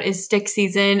shout out is Stick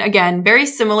Season. Again, very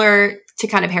similar to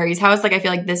kind of Harry's House. Like I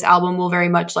feel like this album will very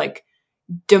much like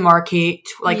demarcate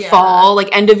like fall, like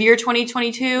end of year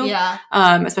 2022. Yeah.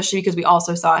 Especially because we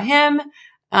also saw him,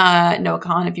 Noah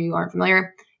Kahan, if you aren't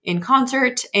familiar, in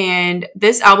concert. And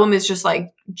this album is just like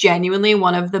genuinely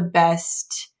one of the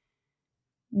best,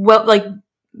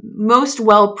 most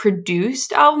well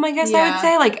produced album, I guess I would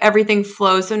say. Like everything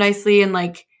flows so nicely, and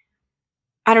like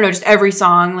I don't know, just every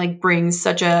song like brings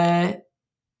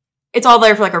it's all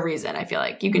there for like a reason. I feel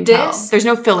like you can tell there's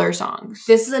no filler songs.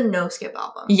 This is a no skip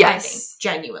album. Yes, I think,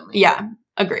 genuinely. Yeah,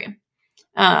 agree.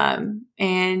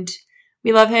 And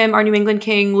we love him. Our New England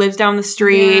King lives down the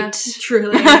street. Yeah,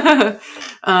 truly.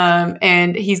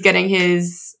 And he's getting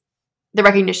the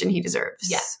recognition he deserves.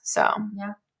 Yeah. So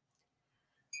yeah.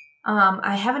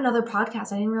 I have another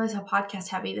podcast. I didn't realize how podcast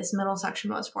heavy this middle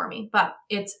section was for me, but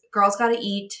it's Girls Gotta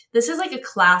Eat. This is like a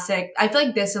classic. I feel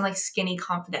like this and like Skinny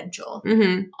Confidential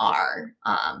are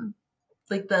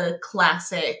like the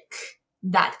classic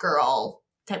that girl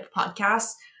type of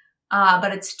podcast.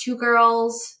 But it's two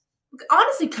girls,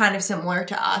 honestly kind of similar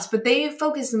to us, but they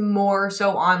focus more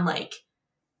so on like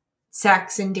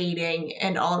sex and dating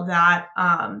and all of that.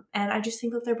 And I just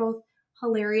think that they're both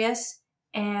hilarious.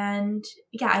 And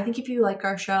yeah, I think if you like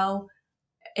our show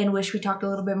and wish we talked a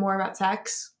little bit more about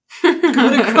sex, go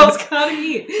to Girls Gotta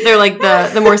Eat. They're like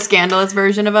the more scandalous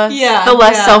version of us. Yeah. The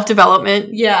less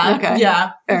self-development. Yeah. Okay.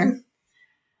 Yeah. Fair.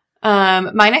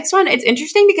 My next one, it's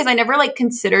interesting because I never like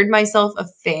considered myself a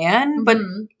fan, but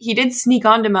he did sneak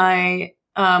onto my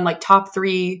like top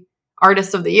 3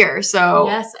 artists of the year. So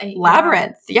yes,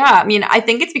 Labyrinth. Yeah. I mean, I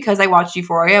think it's because I watched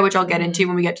Euphoria, which I'll get into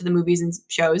when we get to the movies and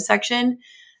shows section.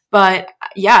 But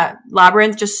yeah,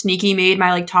 Labyrinth just sneaky made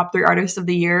my like top 3 artists of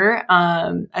the year.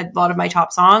 A lot of my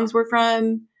top songs were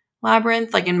from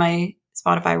Labyrinth, like in my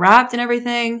Spotify Wrapped and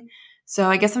everything. So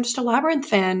I guess I'm just a Labyrinth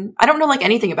fan. I don't know like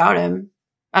anything about him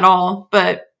at all,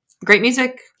 but great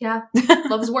music. Yeah.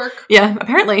 Love his work. Yeah,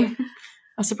 apparently.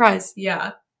 A surprise.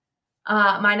 Yeah.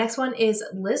 My next one is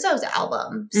Lizzo's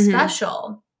album,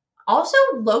 Special. Also,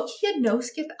 low-key a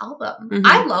no-skip album.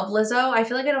 I love Lizzo. I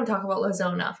feel like I don't talk about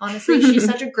Lizzo enough, honestly. She's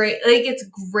such a great, like, it's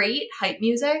great hype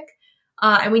music.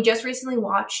 And we just recently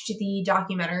watched the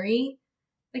documentary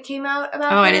that came out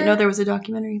about her. I didn't know there was a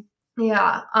documentary.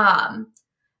 Yeah. And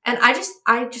I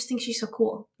just think she's so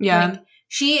cool. Yeah. Like,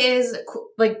 she is,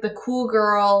 like, the cool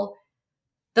girl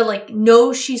that, like,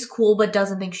 knows she's cool but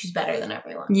doesn't think she's better than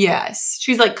everyone. Yes.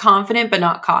 She's, like, confident but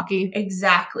not cocky.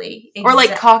 Exactly. Or,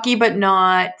 like, cocky but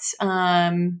not,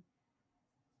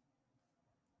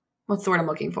 what's the word I'm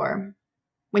looking for?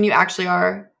 When you actually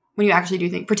do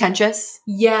think. Pretentious?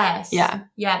 Yes. Yeah.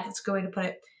 Yeah, that's a good way to put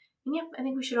it. And yeah, I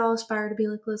think we should all aspire to be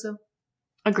like Lizzo.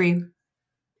 Agree.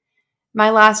 My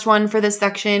last one for this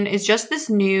section is just this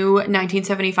new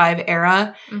 1975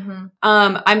 era.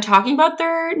 I'm talking about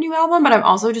their new album, but I'm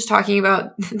also just talking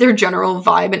about their general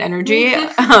vibe and energy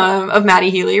of Maddie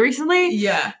Healy recently.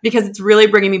 Yeah. Because it's really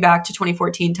bringing me back to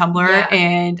 2014 Tumblr,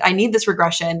 and I need this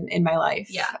regression in my life.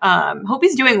 Yeah. Hope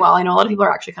he's doing well. I know a lot of people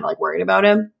are actually kind of like worried about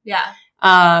him. Yeah.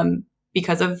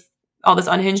 Because of all this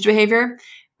unhinged behavior.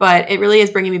 But it really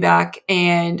is bringing me back,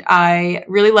 and I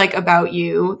really like About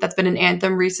You. That's been an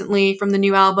anthem recently from the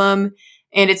new album,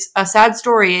 and it's a sad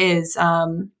story is the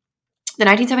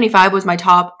 1975 was my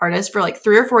top artist for like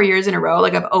 3 or 4 years in a row.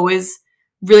 Like I've always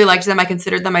really liked them. I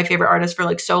considered them my favorite artist for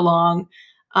like so long.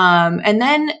 And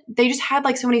then they just had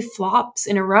like so many flops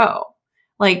in a row.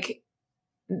 Like,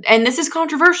 and this is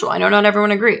controversial. I know not everyone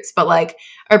agrees, but like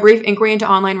A Brief Inquiry into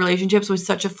Online Relationships was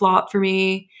such a flop for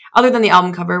me. Other than the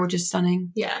album cover, which is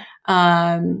stunning. Yeah.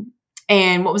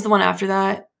 And what was the one after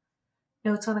that?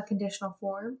 Notes on a Conditional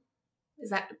Form.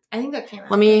 I think that came out.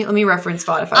 Let me reference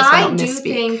Spotify so I don't misspeak. I do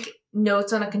think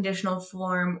Notes on a Conditional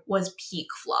Form was peak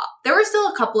flop. There were still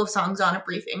a couple of songs on A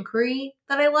Brief Inquiry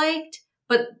that I liked,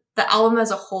 but the album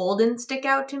as a whole didn't stick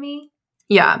out to me.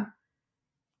 Yeah.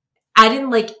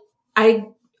 I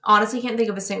honestly can't think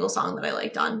of a single song that I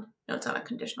liked on Notes on a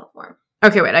Conditional Form.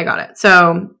 Okay, wait, I got it.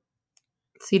 So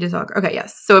See to soccer. Okay,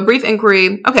 yes. So a brief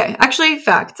inquiry. Okay, actually,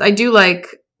 facts. I do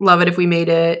love it if we made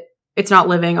it. It's not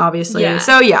living, obviously. Yeah.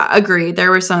 So yeah, agreed.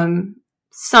 There were some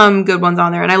good ones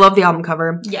on there, and I love the album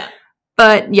cover. Yeah.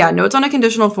 But yeah, Notes on a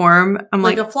Conditional Form. I'm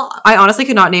like a flop. I honestly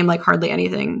could not name hardly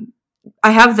anything.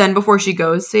 I have Then Before She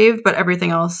Goes saved, but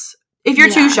everything else. If you're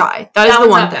too shy, that is the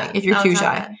one thing. If you're too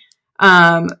shy.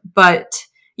 But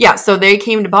yeah, so they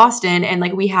came to Boston and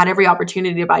we had every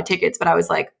opportunity to buy tickets, but I was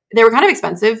like, they were kind of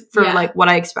expensive for what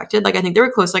I expected. I think they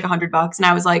were close to $100, and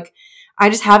I was like, I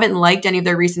just haven't liked any of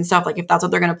their recent stuff. If that's what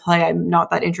they're going to play, I'm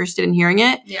not that interested in hearing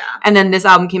it. Yeah. And then this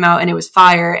album came out and it was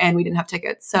fire and we didn't have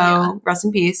tickets. So rest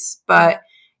in peace. But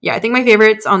yeah, I think my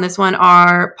favorites on this one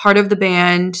are Part of the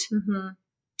Band,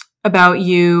 About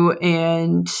You,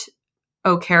 and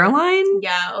Oh Caroline.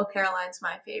 Yeah, Oh Caroline's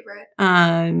my favorite.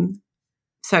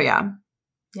 So yeah.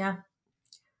 Yeah.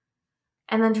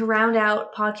 And then to round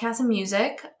out podcasts and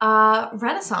music,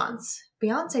 Renaissance,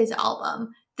 Beyonce's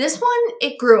album. This one,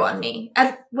 it grew on me.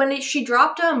 When she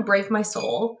dropped Break My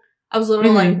Soul, I was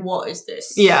literally like, what is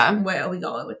this? Yeah. Where are we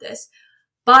going with this?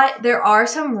 But there are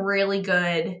some really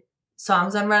good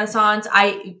songs on Renaissance.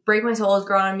 Break My Soul has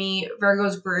grown on me.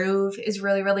 Virgo's Groove is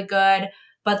really, really good.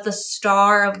 But the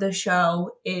star of the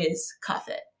show is Cuff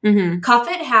It. Cuff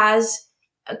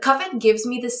It gives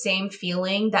me the same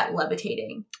feeling that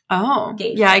Levitating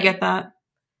gave me. I get that.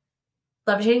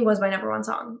 Levitating was my number one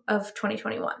song of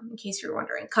 2021, in case you were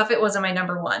wondering. Cuff It wasn't my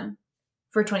number one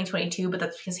for 2022, but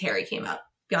that's because Harry came out.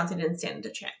 Beyonce didn't stand a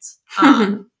chance.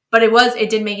 But it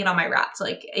did make it on my Wrapped.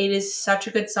 It is such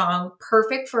a good song.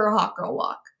 Perfect for a hot girl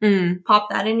walk.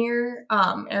 Pop that in your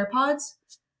AirPods.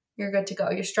 You're good to go.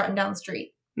 You're strutting down the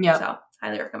street. Yeah. So,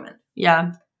 highly recommend.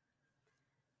 Yeah.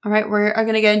 All right, we're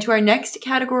going to get into our next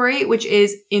category, which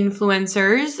is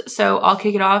influencers. So I'll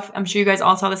kick it off. I'm sure you guys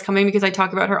all saw this coming because I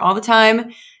talk about her all the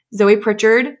time. Zoe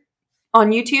Pritchard on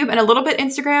YouTube and a little bit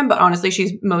Instagram, but honestly,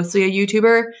 she's mostly a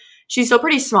YouTuber. She's still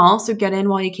pretty small, so get in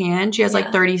while you can. She has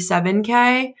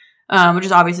 37K, which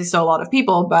is obviously still a lot of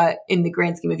people, but in the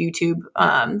grand scheme of YouTube,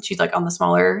 she's on the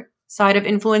smaller side of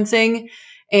influencing.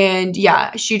 And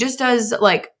yeah, she just does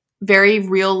very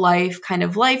real life kind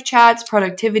of life chats,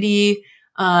 productivity,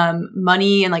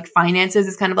 money and finances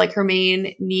is kind of her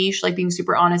main niche, being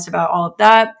super honest about all of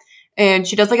that. And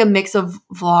she does a mix of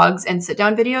vlogs and sit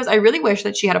down videos. I really wish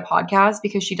that she had a podcast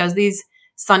because she does these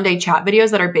Sunday chat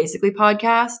videos that are basically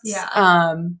podcasts.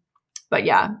 Yeah. But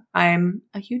yeah, I'm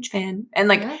a huge fan.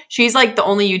 And she's the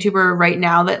only YouTuber right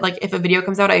now that if a video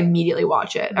comes out, I immediately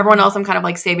watch it. Everyone else I'm kind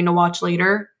of saving to watch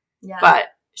later. Yeah. But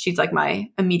she's my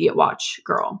immediate watch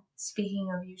girl. Speaking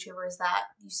of YouTubers that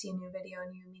you see a new video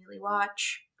and you immediately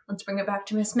watch, let's bring it back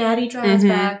to Miss Maddie Drives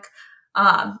Back.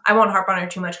 I won't harp on her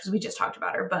too much because we just talked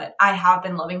about her, but I have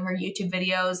been loving her YouTube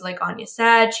videos. Like Anya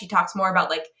said, she talks more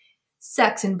about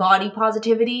sex and body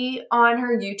positivity on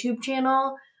her YouTube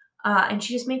channel. And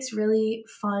she just makes really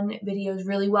fun videos,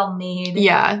 really well made.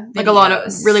 Yeah, a lot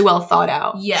of really well thought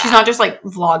out. Yeah. She's not just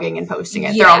vlogging and posting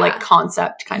it. Yeah. They're all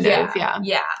concept kind of. Yeah.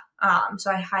 Yeah.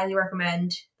 So I highly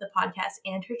recommend the podcast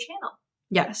and her channel.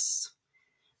 Yes.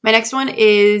 My next one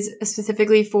is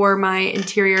specifically for my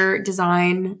interior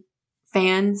design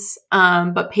fans,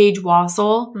 but Paige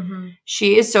Wassel.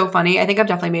 She is so funny. I think I've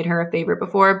definitely made her a favorite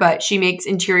before, but she makes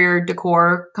interior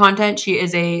decor content. She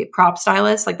is a prop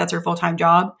stylist. That's her full-time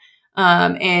job.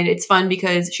 And it's fun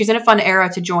because she's in a fun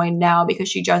era to join now because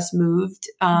she just moved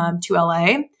to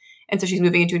LA. And so she's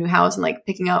moving into a new house and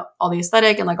picking up all the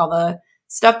aesthetic and all the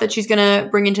stuff that she's going to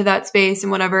bring into that space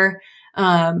and whatever.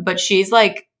 But she's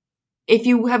if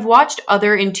you have watched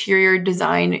other interior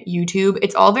design YouTube,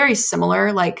 it's all very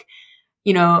similar.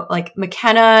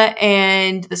 McKenna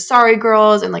and the Sorry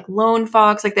Girls and Lone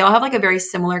Fox, they all have a very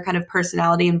similar kind of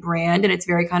personality and brand. And it's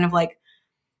very kind of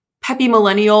peppy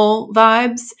millennial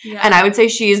vibes. Yeah. And I would say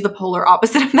she is the polar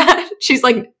opposite of that. She's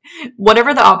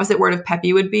whatever the opposite word of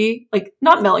peppy would be,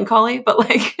 not melancholy, but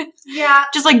yeah,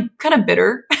 just kind of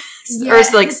bitter yeah. or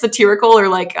satirical or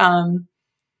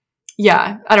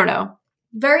yeah, I don't know.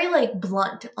 Very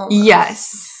blunt almost.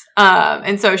 Yes.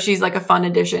 And so she's a fun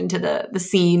addition to the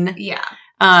scene. Yeah.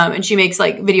 And she makes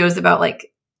videos about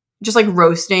just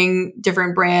roasting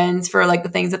different brands for the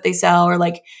things that they sell or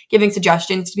giving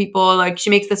suggestions to people. She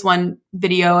makes this one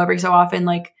video every so often,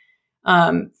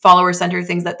 follower center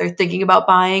things that they're thinking about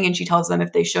buying, and she tells them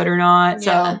if they should or not.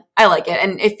 Yeah. So I like it.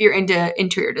 And if you're into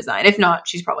interior design, if not,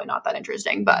 she's probably not that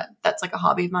interesting, but that's a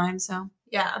hobby of mine. So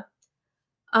yeah.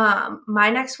 My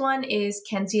next one is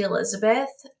Kenzie Elizabeth.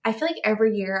 I feel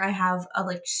every year I have a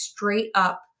straight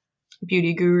up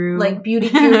beauty guru, beauty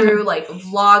guru,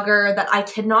 vlogger that I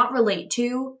cannot relate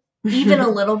to even a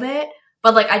little bit,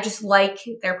 But like, I just like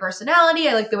their personality.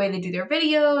 I like the way they do their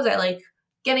videos. I like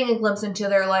getting a glimpse into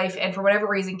their life. And for whatever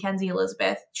reason, Kenzie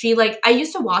Elizabeth, she like, I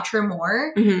used to watch her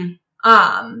more. Mm-hmm.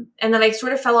 And then I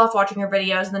sort of fell off watching her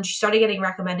videos, and then she started getting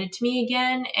recommended to me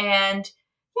again. And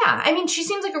yeah, I mean, she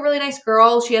seems like a really nice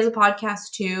girl. She has a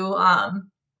podcast too.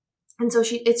 And so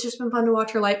it's just been fun to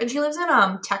watch her life. And she lives in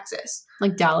Texas.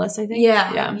 Like Dallas, I think.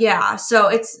 Yeah. So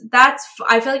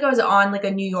I feel like I was on like a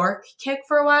New York kick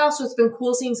for a while. So it's been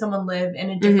cool seeing someone live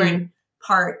in a different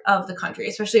part of the country,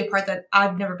 especially a part that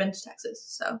I've never been to Texas.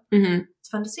 So it's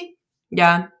fun to see.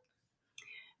 Yeah.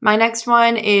 My next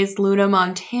one is Luna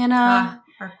Montana.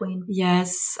 Our queen.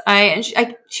 Yes.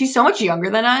 She's so much younger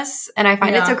than us. And I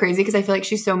find it so crazy because I feel like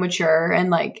she's so mature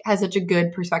and like has such a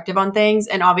good perspective on things.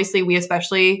 And obviously we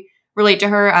especially relate to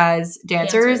her as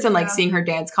dancers and like seeing her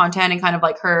dance content and kind of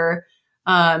like her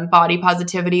body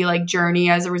positivity like journey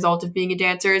as a result of being a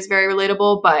dancer is very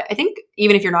relatable. But I think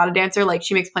even if you're not a dancer, like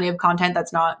she makes plenty of content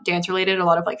that's not dance related, a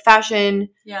lot of like fashion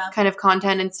kind of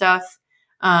content and stuff.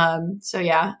 So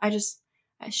yeah,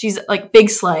 she's like big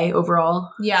slay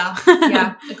overall. Yeah,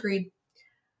 agreed.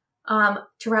 To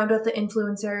round out the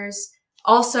influencers,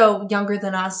 also younger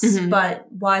than us, but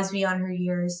wise beyond her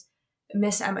years,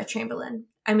 Miss Emma Chamberlain.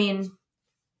 I mean,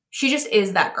 she just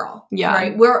is that girl. Yeah.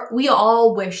 Right? We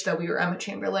all wish that we were Emma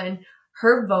Chamberlain.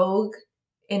 Her Vogue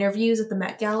interviews at the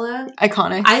Met Gala.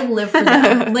 Iconic. I live for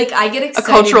them. Like, I get excited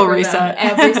a cultural for reset them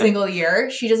every single year.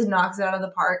 She just knocks it out of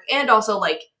the park. And also,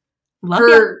 like, love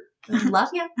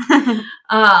you.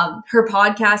 Her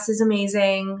podcast is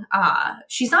amazing.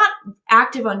 She's not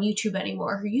active on YouTube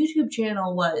anymore. Her YouTube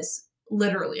channel was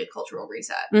literally a cultural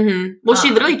reset. Well, she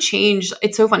literally changed.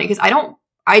 It's so funny because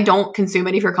I don't consume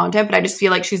any of her content, but I just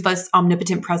feel like she's this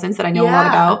omnipotent presence that I know a lot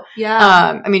about.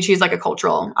 I mean, she's like a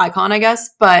cultural icon, I guess,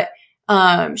 but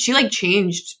she like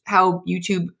changed how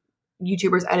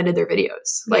YouTubers edited their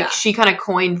videos. Like she kind of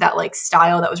coined that like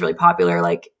style that was really popular,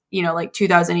 like, you know, like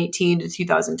 2018 to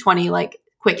 2020, like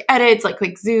quick edits, like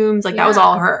quick zooms, like that was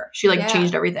all her. She like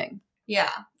changed everything.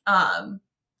 Yeah.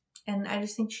 And I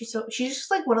just think she's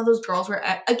just like one of those girls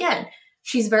where, again,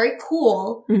 she's very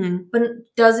cool, but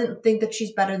doesn't think that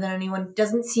she's better than anyone.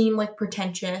 Doesn't seem like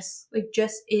pretentious. Like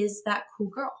just is that cool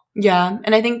girl. Yeah.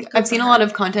 And I think I've seen a lot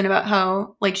of content about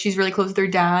how like she's really close with her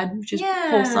dad, which is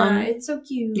wholesome. It's so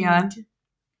cute. Yeah.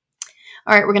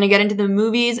 All right, we're going to get into the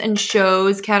movies and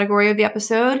shows category of the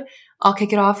episode. I'll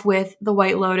kick it off with The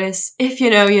White Lotus. If you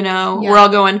know, you know. We're all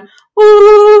going, you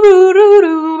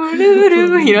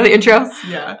know the intro?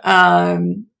 Yeah.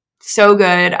 So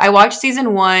good. I watched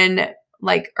season 1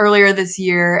 like earlier this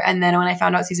year, and then when I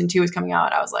found out season 2 was coming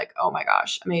out, I was like, oh my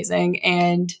gosh, amazing.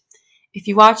 And if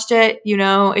you watched it, you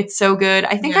know, it's so good.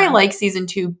 I think I like season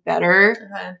 2 better.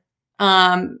 Okay.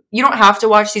 You don't have to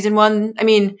watch season 1. I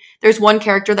mean, there's one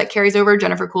character that carries over.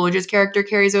 Jennifer Coolidge's character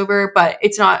carries over, but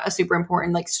it's not a super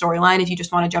important like storyline. If you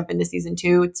just want to jump into season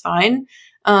 2, it's fine.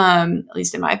 At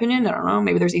least in my opinion. I don't know.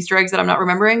 Maybe there's Easter eggs that I'm not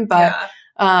remembering, but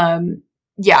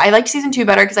I liked season 2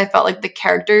 better because I felt like the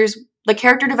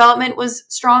character development was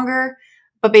stronger.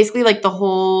 But basically, like the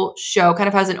whole show kind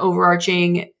of has an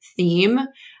overarching theme,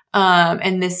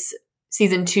 and this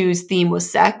season 2's theme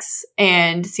was sex,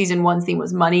 and season 1's theme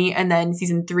was money, and then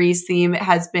season 3's theme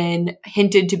has been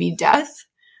hinted to be death.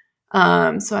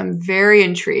 So I'm very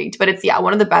intrigued. But it's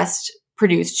one of the best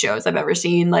produced shows I've ever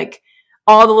seen. Like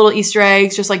all the little Easter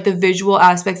eggs, just like the visual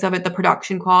aspects of it, the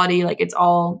production quality, like it's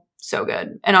all so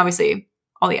good. And obviously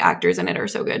all the actors in it are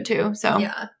so good too. So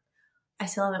yeah, I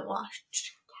still haven't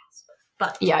watched,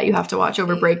 but yeah, you have to watch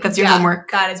over break. That's your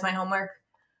homework. That is my homework.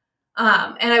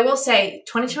 And I will say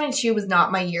 2022 was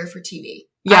not my year for TV.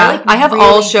 Yeah, I have really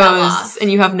all shows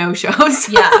and you have no shows.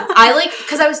 Yeah,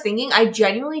 because I was thinking, I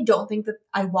genuinely don't think that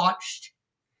I watched,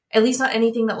 at least not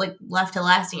anything that like left a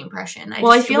lasting impression.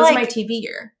 I feel like my TV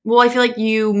year. Well, I feel like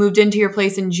you moved into your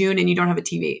place in June and you don't have a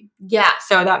TV. Yeah.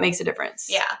 So that makes a difference.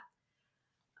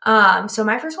 Yeah. So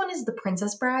my first one is The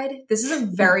Princess Bride. This is a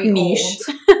very niche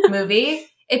old movie.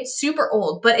 It's super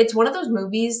old, but it's one of those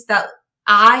movies that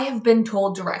I have been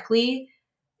told directly.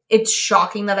 It's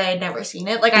shocking that I had never seen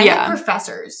it. Like I had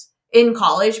professors in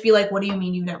college be like, what do you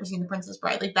mean you've never seen The Princess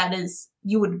Bride? Like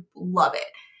you would love it.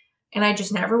 And I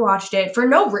just never watched it for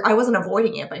I wasn't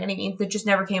avoiding it by any means. It just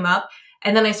never came up.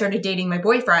 And then I started dating my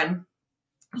boyfriend.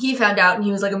 He found out and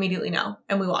he was like immediately no.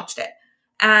 And we watched it.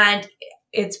 And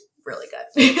it's really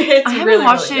good. I haven't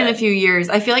watched it in a few years.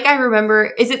 I feel like I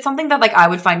remember, is it something that like I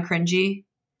would find cringy?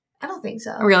 I don't think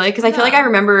so. Really? Because I feel like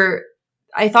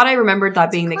I thought I remembered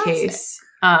that being the case.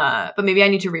 But maybe I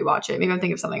need to rewatch it. Maybe I'm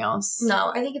thinking of something else.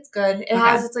 No, I think it's good. It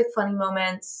has its like funny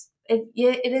moments. It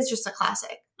is just a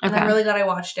classic. And I'm really glad I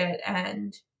watched it,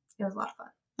 and It was a lot of fun.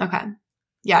 Okay.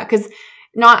 Yeah, because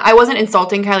I wasn't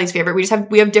insulting Kylie's favorite.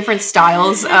 We have different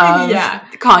styles of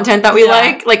content that we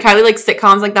like. Like Kylie likes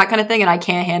sitcoms, like that kind of thing, and I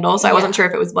can't handle. So I wasn't sure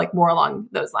if it was like more along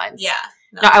those lines. Yeah.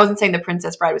 No, I wasn't saying The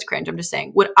Princess Bride was cringe. I'm just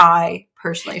saying, would I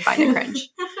personally find it cringe?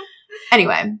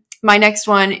 Anyway, my next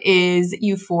one is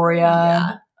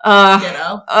Euphoria.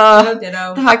 Ditto.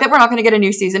 Ditto. The fact that we're not going to get a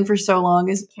new season for so long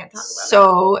is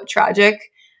so tragic.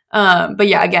 But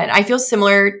yeah, again, I feel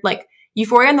similar. Like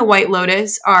Euphoria and The White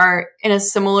Lotus are in a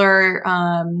similar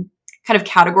kind of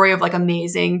category of like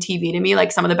amazing TV to me,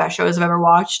 like some of the best shows I've ever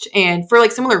watched, and for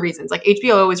like similar reasons. Like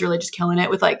HBO was really just killing it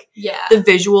with like the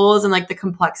visuals and like the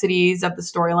complexities of the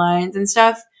storylines and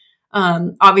stuff.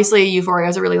 Obviously Euphoria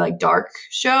is a really like dark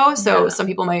show, so some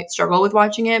people might struggle with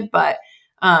watching it, but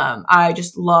I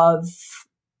just loved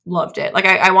it. Like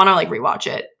I want to like rewatch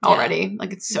it already.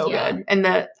 Like it's so good. And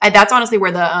that's honestly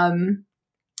where the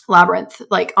Labyrinth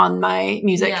like on my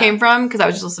music came from, because I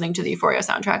was just listening to the Euphoria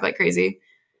soundtrack like crazy.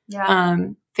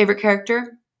 Favorite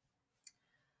character?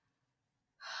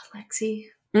 Lexi.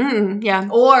 Yeah.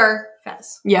 Or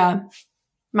Fez. Yeah.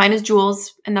 Mine is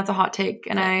Jules, and that's a hot take.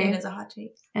 And it is a hot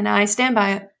take. And I stand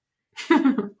by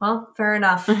it. Well, fair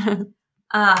enough.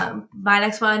 My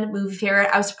next one, movie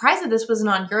favorite. I was surprised that this wasn't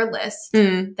on your list.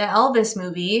 The Elvis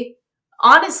movie.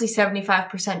 Honestly,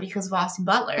 75% because of Austin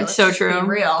Butler. It's so true. Be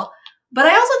real. But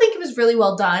I also think it was really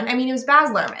well done. I mean, it was Baz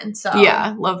Luhrmann, so.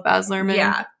 Yeah, love Baz Luhrmann.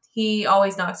 Yeah. He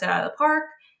always knocks it out of the park,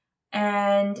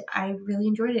 and I really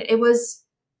enjoyed it. It was,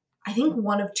 I think,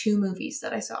 one of 2 movies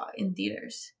that I saw in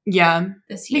theaters. Yeah.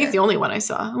 This year. I think it's the only one I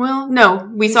saw. Well, no,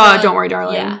 we saw Don't Worry,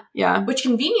 Darling. Yeah. Which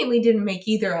conveniently didn't make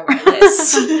either of our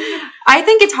lists. I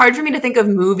think it's hard for me to think of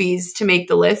movies to make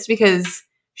the list, because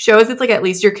shows, it's like at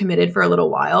least you're committed for a little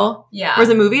while. Yeah. Whereas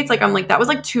a movie, it's like I'm like, that was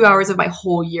like 2 hours of my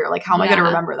whole year. Like, how am I going to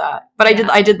remember that? But I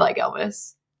did like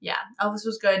Elvis. Yeah, Elvis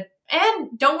was good.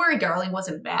 And Don't Worry, Darling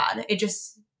wasn't bad. It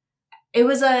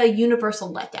was a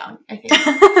universal letdown, I think.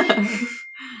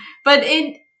 But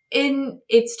in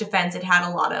its defense, it had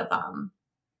a lot of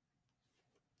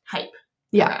hype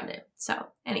around it. So,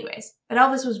 anyways. But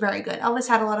Elvis was very good. Elvis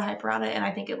had a lot of hype around it, and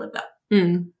I think it lived up.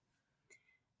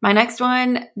 My next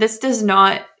one, this does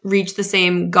not reach the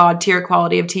same god tier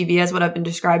quality of TV as what I've been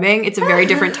describing. It's a very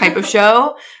different type of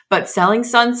show, but Selling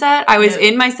Sunset, I was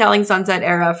in my Selling Sunset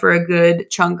era for a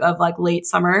good chunk of like late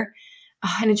summer.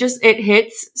 And it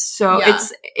hits so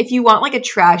it's, if you want like a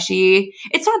trashy,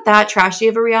 it's not that trashy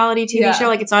of a reality TV show.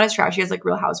 Like it's not as trashy as like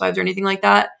Real Housewives or anything like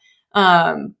that.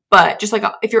 But just like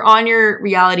if you're on your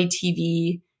reality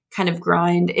TV kind of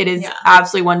grind, it is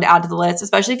absolutely one to add to the list,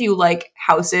 especially if you like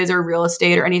houses or real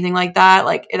estate or anything like that.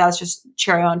 Like that's just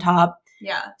cherry on top.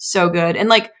 Yeah. So good. And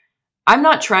like, I'm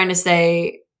not trying to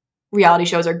say reality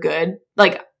shows are good.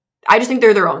 Like, I just think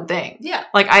they're their own thing. Yeah.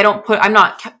 Like I'm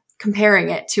not comparing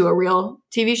it to a real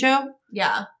TV show.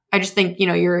 Yeah. I just think,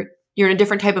 you're in a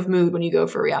different type of mood when you go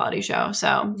for a reality show.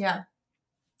 So yeah.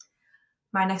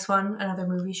 My next one, another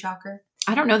movie shocker.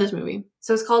 I don't know this movie.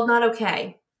 So it's called Not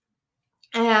Okay.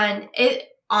 And it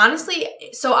honestly,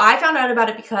 so I found out about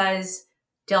it because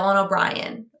Dylan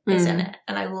O'Brien is in it.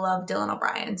 And I love Dylan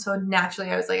O'Brien. So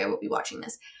naturally I was like, I will be watching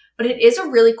this. But it is a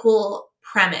really cool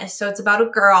premise. So it's about a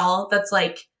girl that's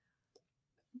like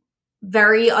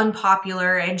very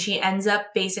unpopular, and she ends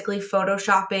up basically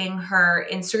photoshopping her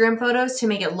Instagram photos to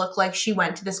make it look like she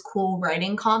went to this cool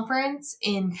writing conference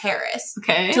in Paris.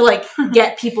 Okay. To like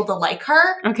get people to like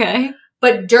her. Okay.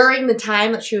 But during the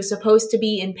time that she was supposed to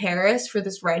be in Paris for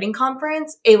this writing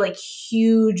conference, a like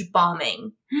huge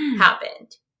bombing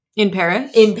happened. In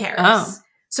Paris? In Paris. Oh.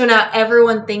 So now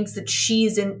everyone thinks that she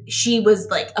was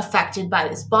like affected by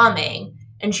this bombing,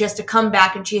 and she has to come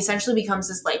back, and she essentially becomes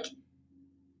this like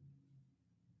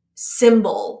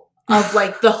symbol of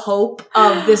like the hope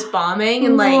of this bombing.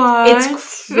 And like,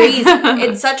 it's crazy.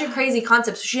 It's such a crazy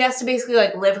concept. So she has to basically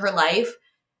like live her life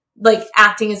like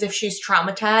acting as if she's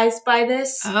traumatized by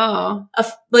this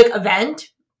event.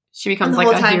 She becomes like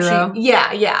a hero.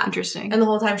 Yeah. Interesting. And the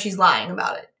whole time she's lying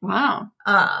about it. Wow.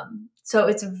 So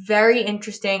it's very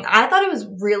interesting. I thought it was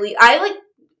really, I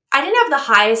didn't have the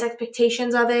highest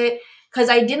expectations of it because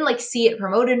I didn't like see it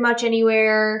promoted much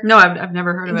anywhere. No, I've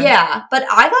never heard of it. Yeah, but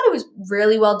I thought it was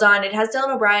really well done. It has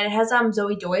Dylan O'Brien. It has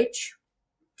Zoe Deutsch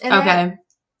in it.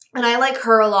 And I like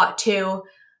her a lot too.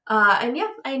 And yeah,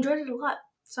 I enjoyed it a lot.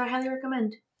 So I highly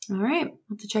recommend. All right. I'll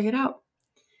have to check it out.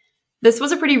 This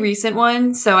was a pretty recent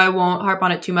one, so I won't harp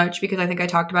on it too much because I think I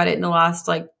talked about it in the last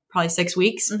like probably 6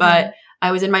 weeks. Mm-hmm. But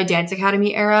I was in my Dance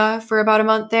Academy era for about a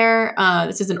month there.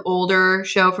 This is an older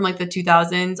show from like the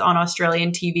 2000s on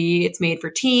Australian TV. It's made for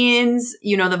teens.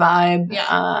 You know the vibe.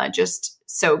 Yeah. Just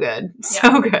so good.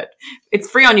 So good. It's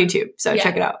free on YouTube, so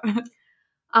check it out.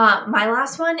 My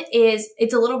last one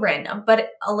it's a little random, but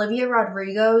Olivia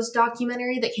Rodrigo's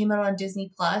documentary that came out on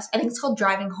Disney Plus. I think it's called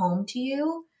Driving Home to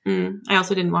You. I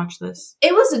also didn't watch this.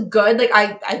 It was good. Like,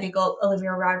 I think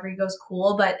Olivia Rodrigo's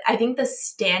cool, but I think the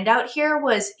standout here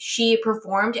was she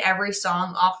performed every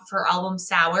song off of her album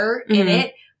Sour in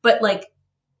it, but like,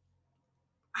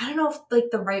 I don't know if like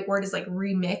the right word is like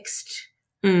remixed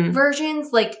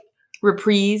versions, like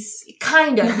reprise.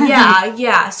 Kind of,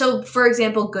 yeah. So, for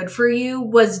example, Good For You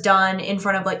was done in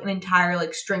front of like an entire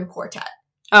like string quartet.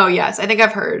 Oh, yes. I think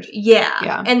I've heard.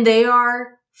 Yeah. And they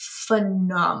are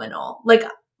phenomenal. Like,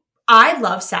 I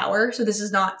love Sour, so this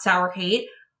is not sour hate.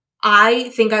 I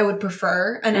think I would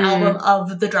prefer an album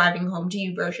of the Driving Home to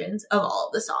You versions of all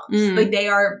of the songs. Like, they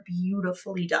are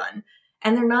beautifully done.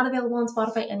 And they're not available on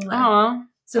Spotify anywhere. Aww,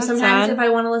 so sometimes if I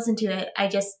want to listen to it, I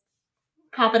just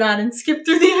pop it on and skip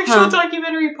through the actual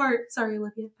documentary part. Sorry,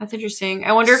 Olivia. That's interesting.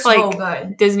 I wonder if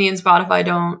good. Disney and Spotify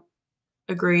don't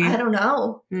agree. I don't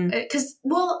know. Because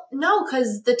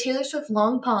the Taylor Swift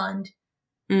Long Pond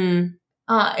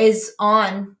is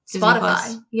on Disney Spotify.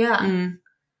 Plus. Yeah.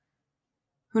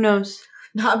 Who knows?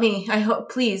 Not me. I hope.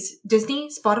 Please, Disney,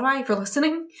 Spotify, if you're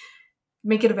listening,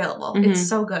 make it available. It's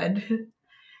so good.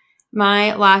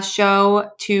 My last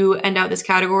show to end out this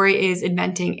category is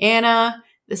Inventing Anna.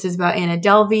 This is about Anna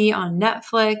Delvey on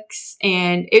Netflix,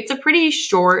 and it's a pretty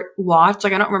short watch.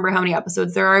 Like, I don't remember how many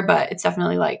episodes there are, but it's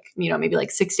definitely like, maybe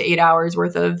like 6 to 8 hours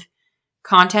worth of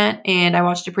content, and I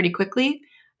watched it pretty quickly.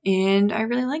 And I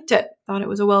really liked it. Thought it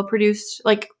was a well-produced,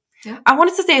 I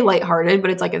wanted to say lighthearted,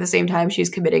 but it's like at the same time she's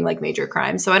committing like major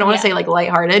crimes. So I don't want to say like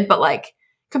lighthearted, but like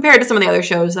compared to some of the other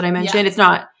shows that I mentioned, it's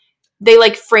not, they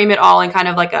like frame it all in kind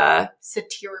of like a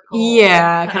satirical.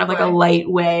 Yeah, kind of like a light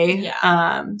way.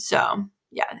 Yeah. So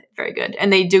yeah, very good.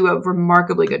 And they do a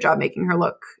remarkably good job making her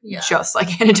look just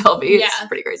like Anna Delvey. It's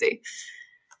pretty crazy.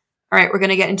 All right, we're going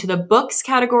to get into the books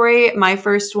category. My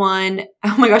first one,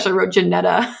 oh my gosh, I wrote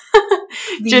Janetta.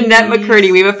 Jeanette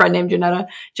McCurdy. We have a friend named Janetta.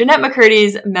 Jeanette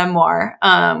McCurdy's memoir,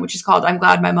 which is called I'm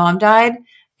Glad My Mom Died.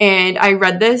 And I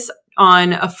read this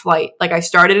on a flight. Like, I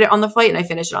started it on the flight and I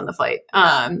finished it on the flight.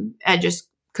 I just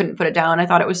couldn't put it down. I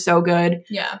thought it was so good.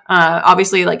 Yeah.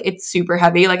 Obviously, like, it's super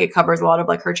heavy. Like, it covers a lot of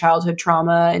like her childhood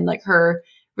trauma and like her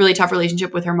really tough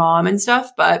relationship with her mom and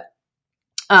stuff. But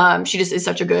she just is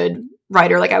such a good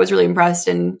writer. Like, I was really impressed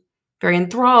and very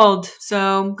enthralled.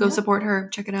 So go support her.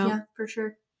 Check it out. Yeah, for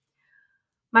sure.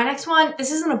 My next one,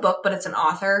 this isn't a book, but it's an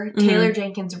author, Taylor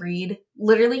Jenkins Reid.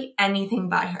 Literally anything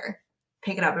by her.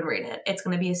 Pick it up and read it. It's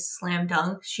going to be a slam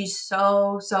dunk. She's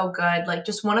so, so good. Like,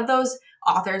 just one of those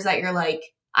authors that you're like,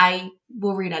 I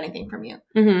will read anything from you.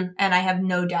 And I have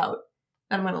no doubt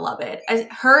that I'm going to love it.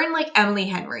 Her and like Emily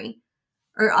Henry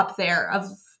are up there of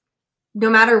no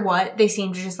matter what, they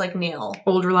seem to just like nail.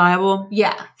 Old reliable.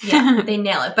 Yeah, they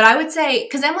nail it. But I would say,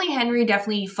 because Emily Henry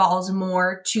definitely falls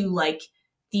more to like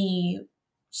the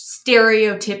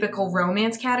stereotypical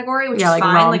romance category, which is like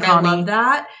fine. Like, I love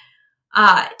that.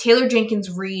 Taylor Jenkins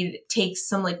Reid takes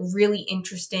some like really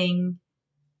interesting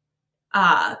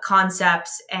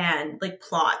concepts and like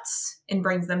plots and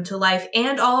brings them to life.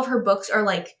 And all of her books are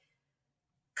like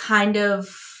kind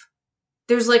of,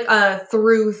 there's like a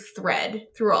through thread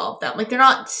through all of them. Like, they're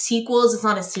not sequels. It's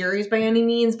not a series by any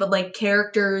means, but like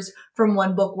characters from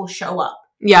one book will show up.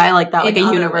 Yeah, I like that. Like a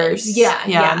universe. Ways.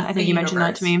 Yeah. I think you mentioned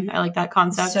that to me. I like that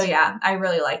concept. So yeah, I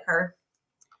really like her.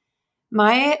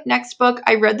 My next book,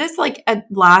 I read this like at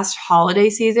last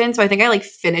holiday season. So I think I like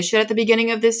finished it at the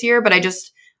beginning of this year, but I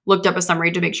just looked up a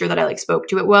summary to make sure that I like spoke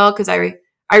to it well. Cause I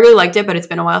really liked it, but it's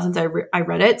been a while since I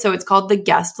read it. So it's called The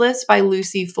Guest List by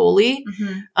Lucy Foley.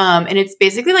 And it's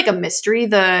basically like a mystery.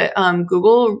 The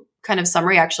Google kind of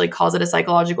summary actually calls it a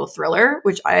psychological thriller,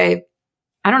 which I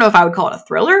don't know if I would call it a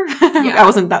thriller. I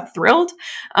wasn't that thrilled.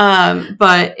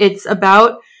 But it's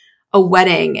about a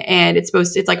wedding, and it's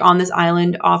like on this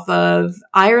island off of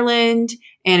Ireland,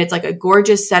 and it's like a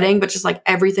gorgeous setting, but just like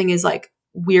everything is like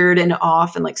weird and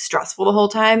off and like stressful the whole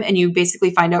time. And you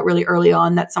basically find out really early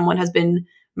on that someone has been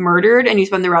murdered, and you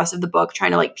spend the rest of the book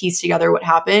trying to like piece together what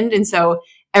happened. And so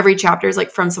every chapter is like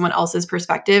from someone else's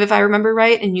perspective, if I remember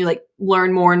right. And you like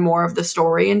learn more and more of the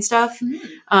story and stuff.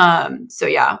 So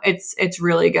yeah, it's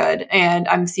really good. And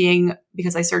I'm seeing,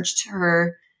 because I searched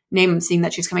her name, I'm seeing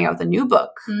that she's coming out with a new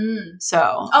book.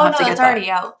 So it's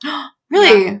already out.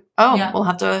 Really? Yeah. Oh, we'll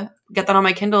have to get that on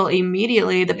my Kindle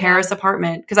immediately. The Paris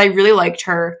Apartment, because I really liked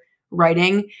her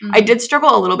writing. I did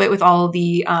struggle a little bit with all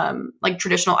the like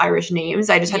traditional Irish names.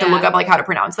 I just had to look up like how to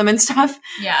pronounce them and stuff.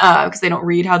 Because they don't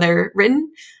read how they're written.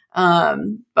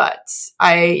 But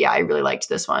I really liked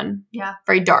this one. Yeah.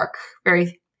 Very dark,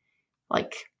 very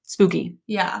like spooky.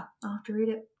 Yeah. I'll have to read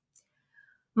it.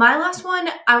 My last one,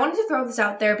 I wanted to throw this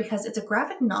out there because it's a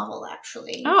graphic novel,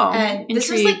 actually. Oh, and this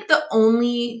is like the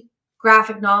only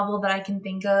graphic novel that I can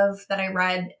think of that I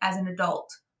read as an adult,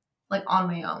 like on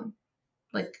my own.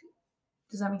 Like,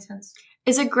 does that make sense?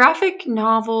 Is a graphic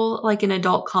novel like an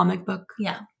adult comic book?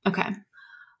 Yeah. Okay.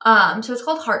 So it's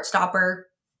called Heartstopper,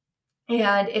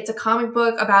 and it's a comic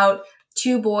book about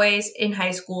two boys in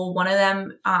high school. One of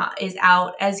them is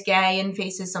out as gay and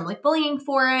faces some like bullying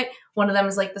for it. One of them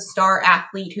is like the star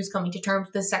athlete who's coming to terms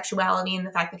with his sexuality and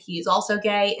the fact that he is also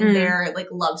gay in their like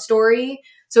love story.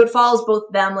 So it follows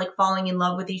both them like falling in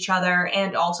love with each other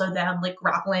and also them like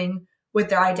grappling with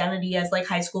their identity as like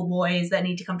high school boys that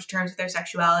need to come to terms with their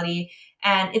sexuality.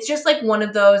 And it's just like one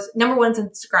of those, number one, since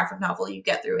it's a graphic novel, you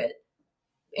get through it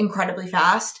incredibly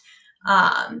fast.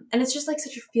 And it's just like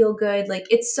such a feel good, like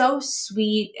it's so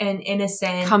sweet and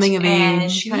innocent. Coming of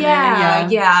age.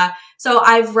 Yeah. So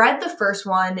I've read the first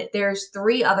one. There's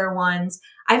 3 other ones.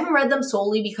 I haven't read them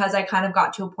solely because I kind of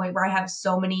got to a point where I have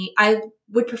so many. I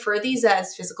would prefer these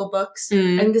as physical books.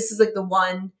 And this is like the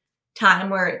one time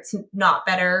where it's not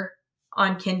better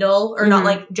on Kindle or not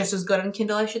like just as good on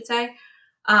Kindle, I should say.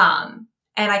 And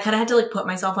I kind of had to like put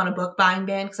myself on a book buying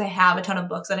ban because I have a ton of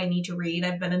books that I need to read.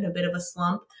 I've been in a bit of a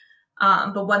slump.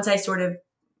 But once I sort of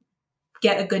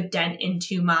get a good dent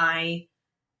into my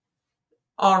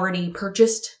already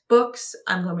purchased books,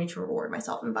 I'm going to reward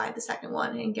myself and buy the second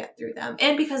one and get through them.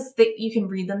 And because you can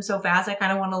read them so fast, I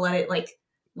kind of want to let it like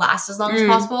last as long as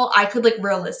possible. I could like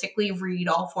realistically read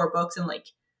all 4 books in like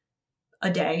a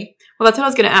day. Well, that's what I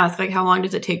was going to ask. Like, how long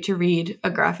does it take to read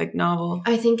a graphic novel?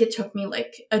 I think it took me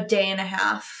like a day and a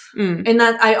half. And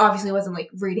that I obviously wasn't like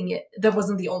reading it. That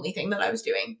wasn't the only thing that I was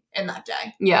doing in that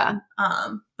day. Yeah.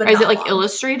 But is it like long.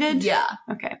 Illustrated? Yeah.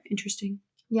 Okay. Interesting.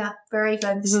 Yeah. Very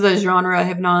good. This is a genre I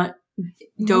have not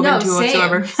dove into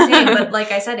whatsoever. Same. But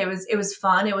like I said, it was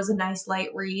fun. It was a nice light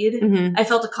read. I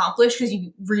felt accomplished because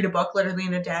you read a book literally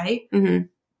in a day. And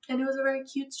it was a very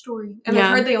cute story. And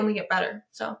I've heard they only get better.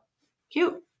 So.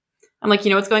 Cute. I'm like, you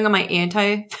know what's going on my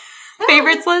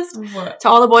anti-favorites list? What? To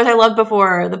All the Boys I Loved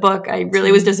Before, the book. I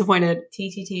really was disappointed.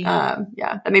 TTT.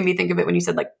 Yeah, that made me think of it when you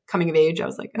said like coming of age. I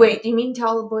was like, oh. Wait, do you mean To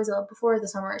All the Boys I Loved Before or The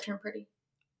Summer I Turned Pretty?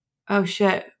 Oh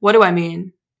shit. What do I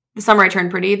mean? The Summer I Turned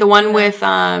Pretty. The one with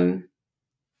the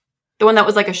one that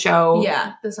was like a show.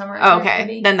 Yeah, The Summer I Turned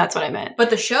Pretty. Then that's what I meant.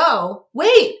 But the show.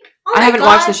 Wait. Oh I haven't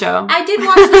watched the show. I did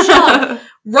watch the show.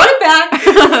 Run it back.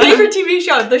 Favorite TV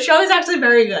show. The show is actually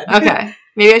very good. Okay.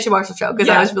 Maybe I should watch the show because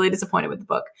I was really disappointed with the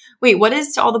book. Wait, what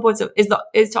is To All the Boys? Is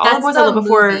To All the Boys I Loved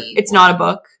Before? It's not a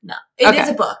book. No, it is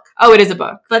a book. Oh, it is a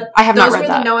book. But I have not read that. Those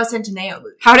were the Noah Centineo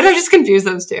movies. How did I just confuse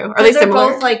those two? Are they similar?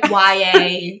 They're both like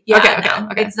YA. Yeah,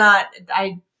 okay. It's not.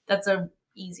 That's a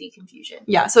easy confusion.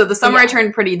 Yeah. So The Summer I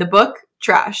Turned Pretty. The book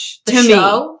trash. The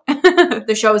show.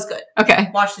 The show is good. Okay.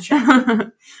 Watch the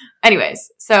show.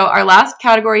 Anyways, so our last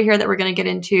category here that we're going to get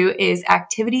into is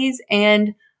activities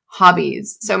and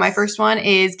hobbies. So my first one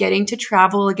is getting to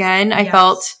travel again. I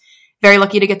felt very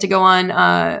lucky to get to go on.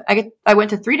 I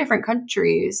went to 3 different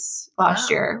countries last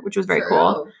year, which was very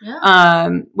cool. Yeah.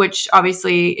 Which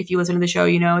obviously, if you listen to the show,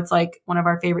 you know it's like one of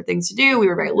our favorite things to do. We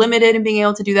were very limited in being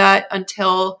able to do that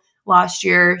until last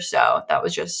year, so that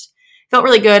was just felt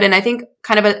really good. And I think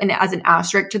kind of as an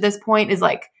asterisk to this point is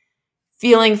like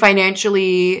feeling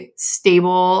financially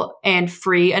stable and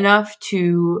free enough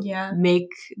to make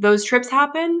those trips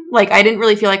happen. Like I didn't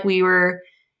really feel like we were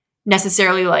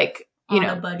necessarily like, you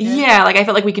know, like I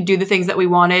felt like we could do the things that we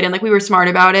wanted and like we were smart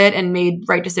about it and made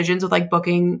right decisions with like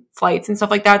booking flights and stuff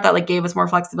like that like gave us more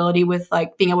flexibility with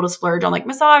like being able to splurge on like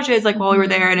massages like while we were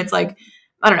there. And it's like,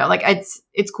 I don't know, like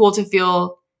it's cool to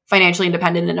feel financially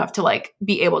independent enough to like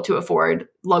be able to afford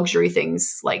luxury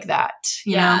things like that.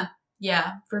 You know?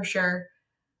 Yeah, for sure.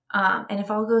 And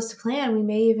if all goes to plan, we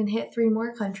may even hit 3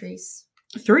 more countries.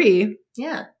 3?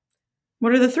 Yeah.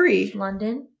 What are the 3?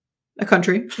 London. A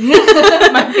country.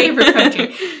 My favorite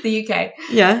country. The UK.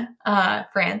 Yeah.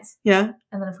 France. Yeah.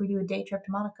 And then if we do a day trip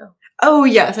to Monaco. Oh,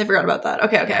 yes. I forgot about that.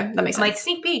 Okay. That makes sense. Like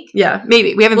sneak peek. Yeah.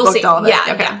 Maybe. We haven't booked all of it. Yeah.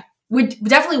 Okay. Yeah. We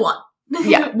definitely one.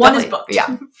 Yeah. One is booked.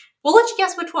 Yeah. We'll let you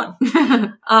guess which one.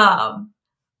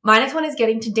 My next one is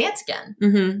getting to dance again.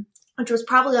 Mm-hmm. Which was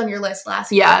probably on your list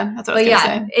last year. Yeah, that's what I was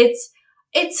going to say.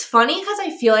 It's funny because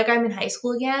I feel like I'm in high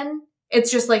school again.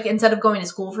 It's just like instead of going to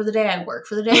school for the day, I work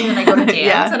for the day and then I go to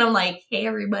dance and I'm like, hey,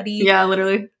 everybody. Yeah,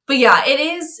 literally. But yeah,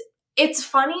 it's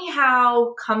funny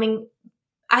how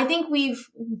I think we've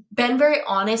been very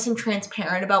honest and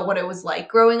transparent about what it was like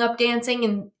growing up dancing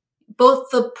and both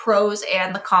the pros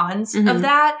and the cons of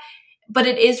that. But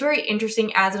it is very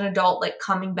interesting as an adult, like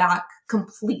coming back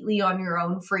completely on your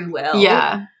own free will.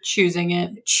 Yeah. Choosing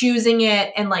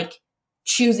it and like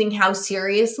choosing how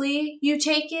seriously you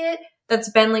take it.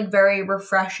 That's been like very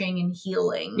refreshing and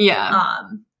healing. Yeah.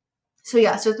 So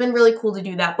it's been really cool to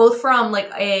do that, both from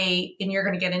like and you're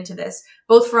going to get into this,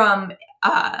 both from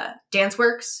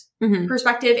DanceWorks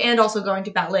perspective and also going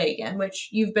to ballet again, which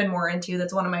you've been more into.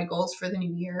 That's one of my goals for the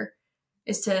new year,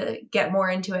 is to get more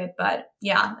into it. But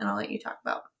yeah, and I'll let you talk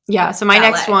about. Yeah. So my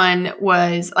next one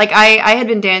was like, I had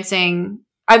been dancing.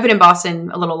 I've been in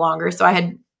Boston a little longer. So I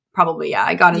had probably,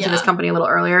 I got into this company a little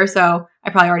earlier. So I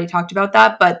probably already talked about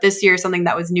that. But this year, something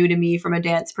that was new to me from a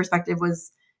dance perspective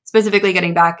was specifically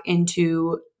getting back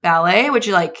into ballet, which,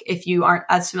 like, if you aren't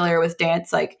as familiar with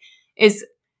dance, like, is,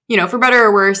 you know, for better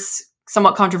or worse,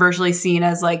 somewhat controversially seen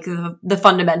as like the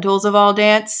fundamentals of all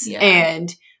dance,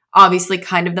 and obviously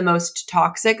kind of the most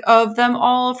toxic of them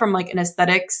all from like an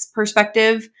aesthetics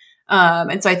perspective.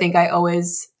 And so I think I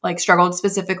always like struggled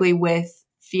specifically with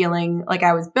feeling like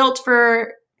I was built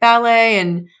for ballet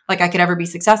and like I could ever be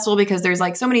successful, because there's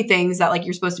like so many things that like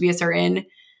you're supposed to be a certain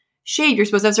shape, you're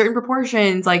supposed to have certain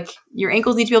proportions, like your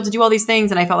ankles need to be able to do all these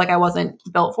things, and I felt like I wasn't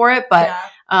built for it. But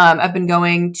I've been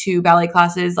going to ballet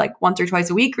classes like once or twice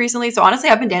a week recently, so honestly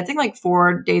I've been dancing like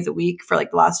 4 days a week for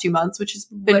like the last 2 months, which has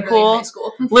been cool. High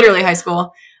school. Literally high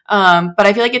school. But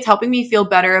I feel like it's helping me feel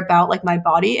better about like my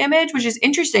body image, which is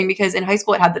interesting because in high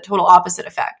school it had the total opposite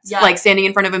effect. Like standing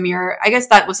in front of a mirror, I guess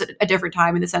that was a different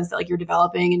time in the sense that like you're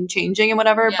developing and changing and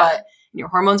whatever, but your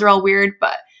hormones are all weird.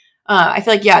 But I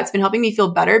feel like, it's been helping me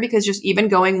feel better because just even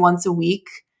going once a week,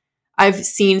 I've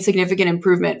seen significant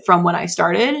improvement from when I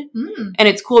started. And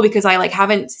it's cool because I like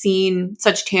haven't seen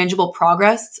such tangible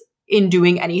progress in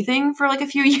doing anything for like a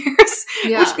few years,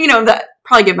 which, you know, that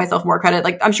probably give myself more credit.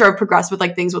 Like I'm sure I've progressed with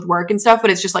like things with work and stuff, but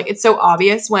it's just like, it's so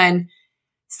obvious when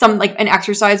some like an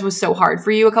exercise was so hard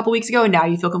for you a couple weeks ago and now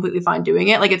you feel completely fine doing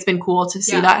it. Like it's been cool to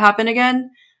see that happen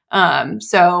again.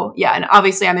 So yeah. And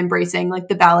obviously I'm embracing like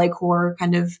the ballet core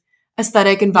kind of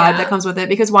aesthetic and vibe that comes with it,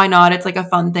 because why not? It's like a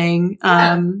fun thing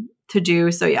to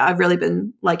do. So yeah, I've really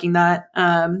been liking that.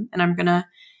 And I'm gonna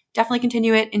definitely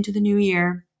continue it into the new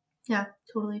year. Yeah,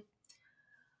 totally.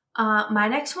 My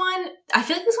next one, I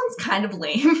feel like this one's kind of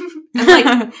lame. And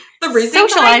like the reason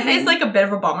socializing is like a bit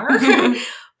of a bummer.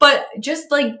 But just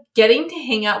like getting to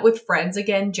hang out with friends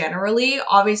again generally.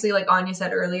 Obviously, like Anya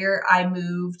said earlier, I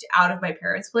moved out of my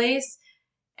parents' place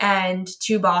and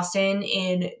to Boston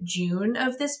in June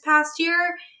of this past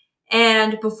year.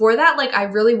 And before that, like I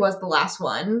really was the last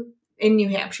one in New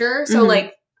Hampshire. So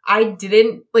like I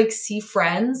didn't like see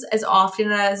friends as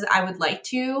often as I would like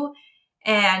to.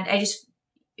 And I just,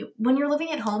 when you're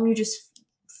living at home, you just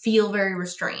feel very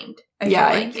restrained. I feel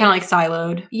like. Kind of like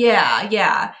siloed.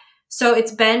 Yeah. So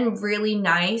it's been really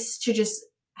nice to just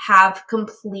have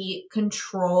complete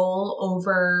control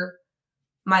over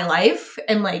my life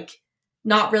and like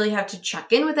not really have to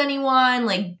check in with anyone,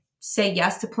 like say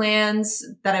yes to plans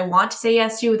that I want to say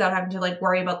yes to without having to like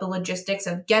worry about the logistics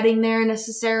of getting there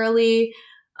necessarily.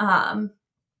 And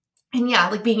yeah,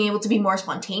 like being able to be more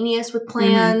spontaneous with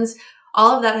plans.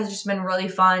 All of that has just been really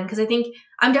fun because I think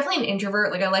I'm definitely an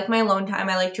introvert. Like I like my alone time.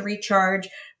 I like to recharge,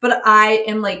 but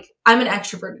I'm an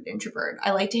extroverted introvert.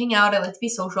 I like to hang out. I like to be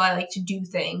social. I like to do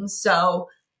things. So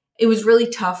it was really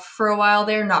tough for a while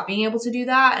there not being able to do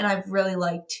that. And I've really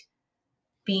liked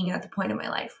being at the point in my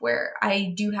life where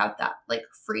I do have that like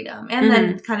freedom. And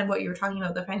then kind of what you were talking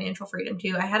about, the financial freedom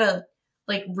too. I had a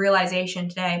like realization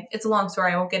today. It's a long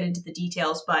story. I won't get into the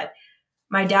details, but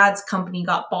my dad's company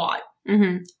got bought.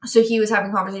 So he was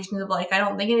having conversations of like, I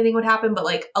don't think anything would happen, but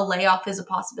like a layoff is a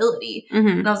possibility.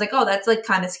 And I was like, oh, that's like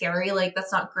kind of scary. Like,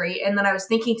 that's not great. And then I was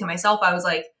thinking to myself, I was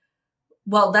like,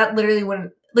 well, that literally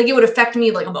wouldn't, like, it would affect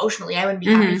me like emotionally. I wouldn't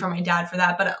be happy for my dad for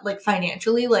that. But like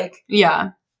financially, like,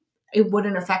 it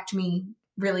wouldn't affect me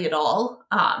really at all.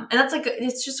 And that's like,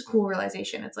 it's just a cool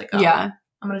realization. It's like, oh,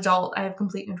 I'm an adult. I have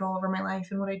complete control over my life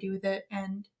and what I do with it.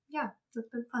 And yeah, it's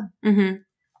been fun.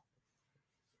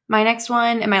 My next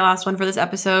one and my last one for this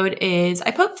episode is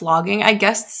I put vlogging. I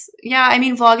guess,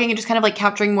 vlogging and just kind of like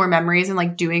capturing more memories and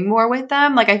like doing more with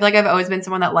them. Like I feel like I've always been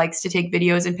someone that likes to take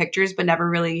videos and pictures, but never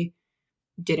really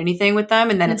did anything with them.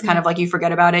 And then it's kind of like you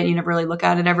forget about it and you never really look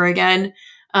at it ever again.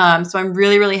 So I'm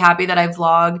really, really happy that I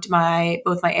vlogged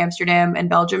both my Amsterdam and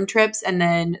Belgium trips and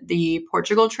then the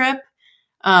Portugal trip.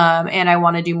 And I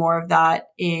want to do more of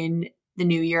that in the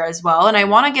new year as well. And I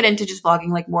want to get into just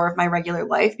vlogging like more of my regular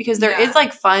life because there is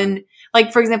like fun,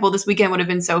 like for example, this weekend would have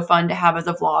been so fun to have as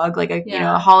a vlog, like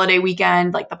a holiday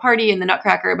weekend, like the party and the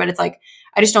Nutcracker. But it's like,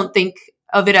 I just don't think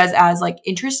of it as like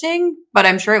interesting, but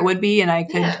I'm sure it would be, and I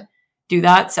could do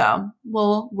that. So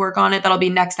we'll work on it. That'll be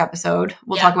next episode.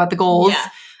 We'll talk about the goals,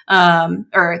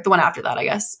 or the one after that, I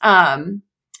guess.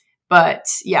 But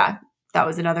yeah, that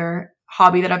was another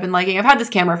hobby that I've been liking. I've had this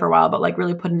camera for a while, but like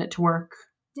really putting it to work.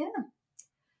 Yeah.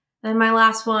 And my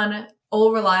last one,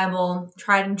 old reliable,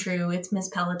 tried and true. It's Miss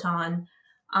Peloton.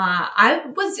 I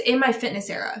was in my fitness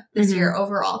era this year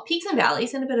overall. Peaks and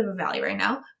valleys, in a bit of a valley right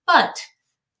now. But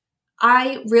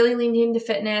I really leaned into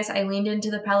fitness. I leaned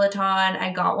into the Peloton.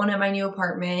 I got one at my new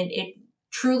apartment. It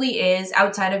truly is,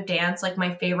 outside of dance, like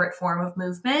my favorite form of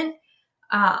movement.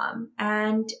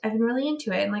 And I've been really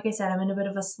into it. And like I said, I'm in a bit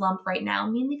of a slump right now,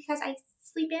 mainly because I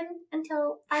sleep in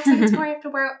until 5 seconds before I have to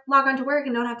log on to work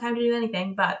and don't have time to do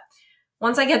anything. But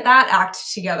once I get that act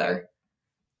together,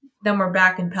 then we're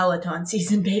back in Peloton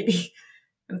season, baby.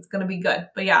 And it's going to be good.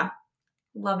 But yeah,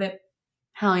 love it.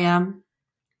 Hell yeah.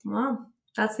 Well,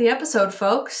 that's the episode,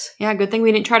 folks. Yeah, good thing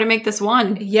we didn't try to make this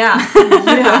one. Yeah,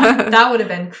 that would have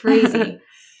been crazy.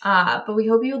 But we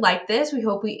hope you liked this. We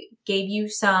hope we gave you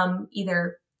some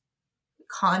either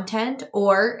content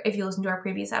or, if you listen to our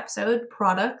previous episode,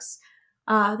 products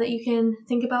that you can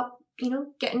think about,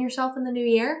 getting yourself in the new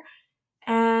year.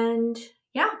 And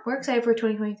yeah, we're excited for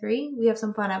 2023. We have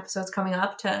some fun episodes coming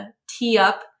up to tee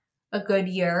up a good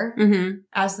year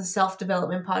as the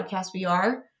self-development podcast we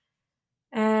are.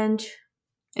 And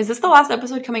is this the last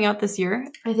episode coming out this year?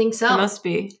 I think so. It must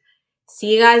be.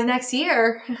 See you guys next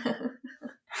year.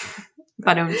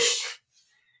 But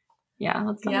yeah,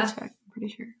 let's double check. I'm pretty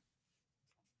sure.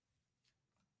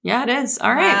 Yeah, it is.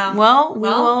 All right. Well, we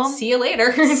will see you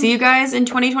later. See you guys in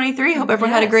 2023. Hope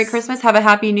everyone had a great Christmas. Have a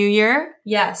happy new year.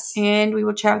 Yes. And we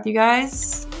will chat with you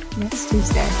guys next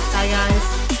Tuesday. Bye,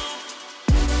 guys.